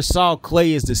I never saw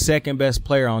Clay as the second best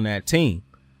player on that team.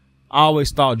 I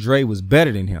always thought Dre was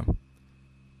better than him.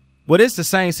 Well, it's the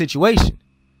same situation.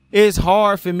 It's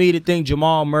hard for me to think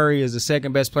Jamal Murray is the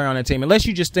second best player on that team, unless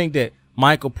you just think that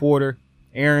Michael Porter,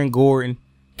 Aaron Gordon,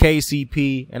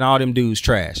 KCP, and all them dudes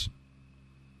trash.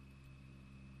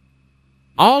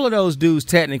 All of those dudes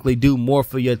technically do more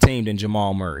for your team than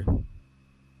Jamal Murray.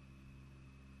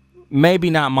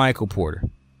 Maybe not Michael Porter.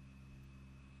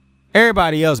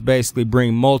 Everybody else basically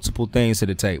bring multiple things to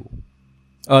the table,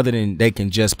 other than they can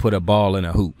just put a ball in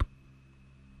a hoop.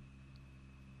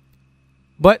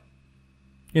 But,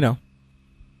 you know,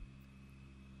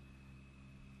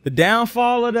 the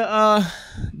downfall of the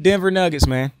Denver Nuggets,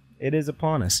 man, it is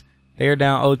upon us. They are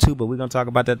down 0-2, but we're going to talk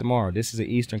about that tomorrow. This is an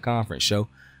Eastern Conference show.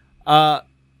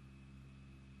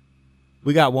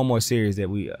 We got one more series that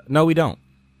no, we don't.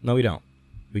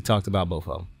 We talked about both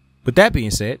of them. With that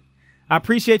being said, I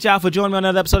appreciate y'all for joining me on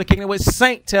another episode of Kicking It With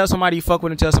Saint. Tell somebody you fuck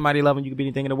with and tell somebody you love them. You can be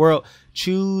anything in the world.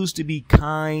 Choose to be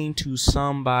kind to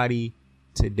somebody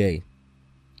today.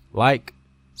 Like,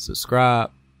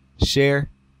 subscribe, share.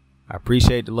 I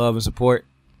appreciate the love and support.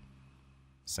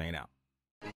 Saint out.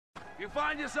 You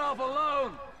find yourself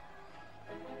alone,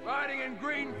 riding in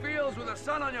green fields with the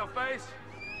sun on your face,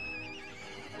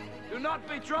 do not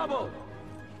be troubled.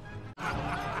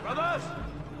 Brothers,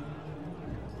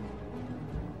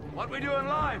 what we do in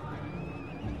life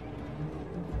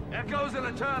echoes in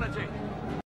eternity.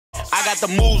 I got the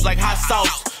moves like hot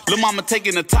sauce. Lil' mama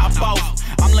taking the top off.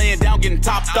 I'm laying down getting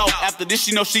topped off. After this,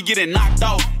 she know she getting knocked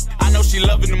off. I know she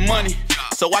loving the money,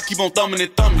 so I keep on thumbing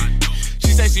and thumbing. She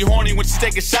say she horny when she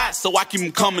taking shots, so I keep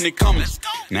them coming and coming.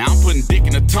 Now I'm putting dick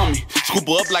in her tummy, scoop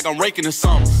her up like I'm raking her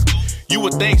something. You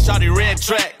would think shawty red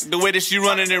track, the way that she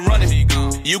running and running.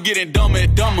 You getting dumber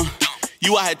and dumber,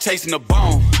 you out here chasing the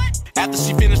bone. After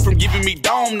she finished from giving me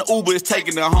dome, the Uber is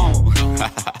taking her home.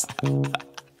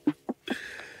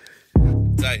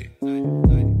 Tight.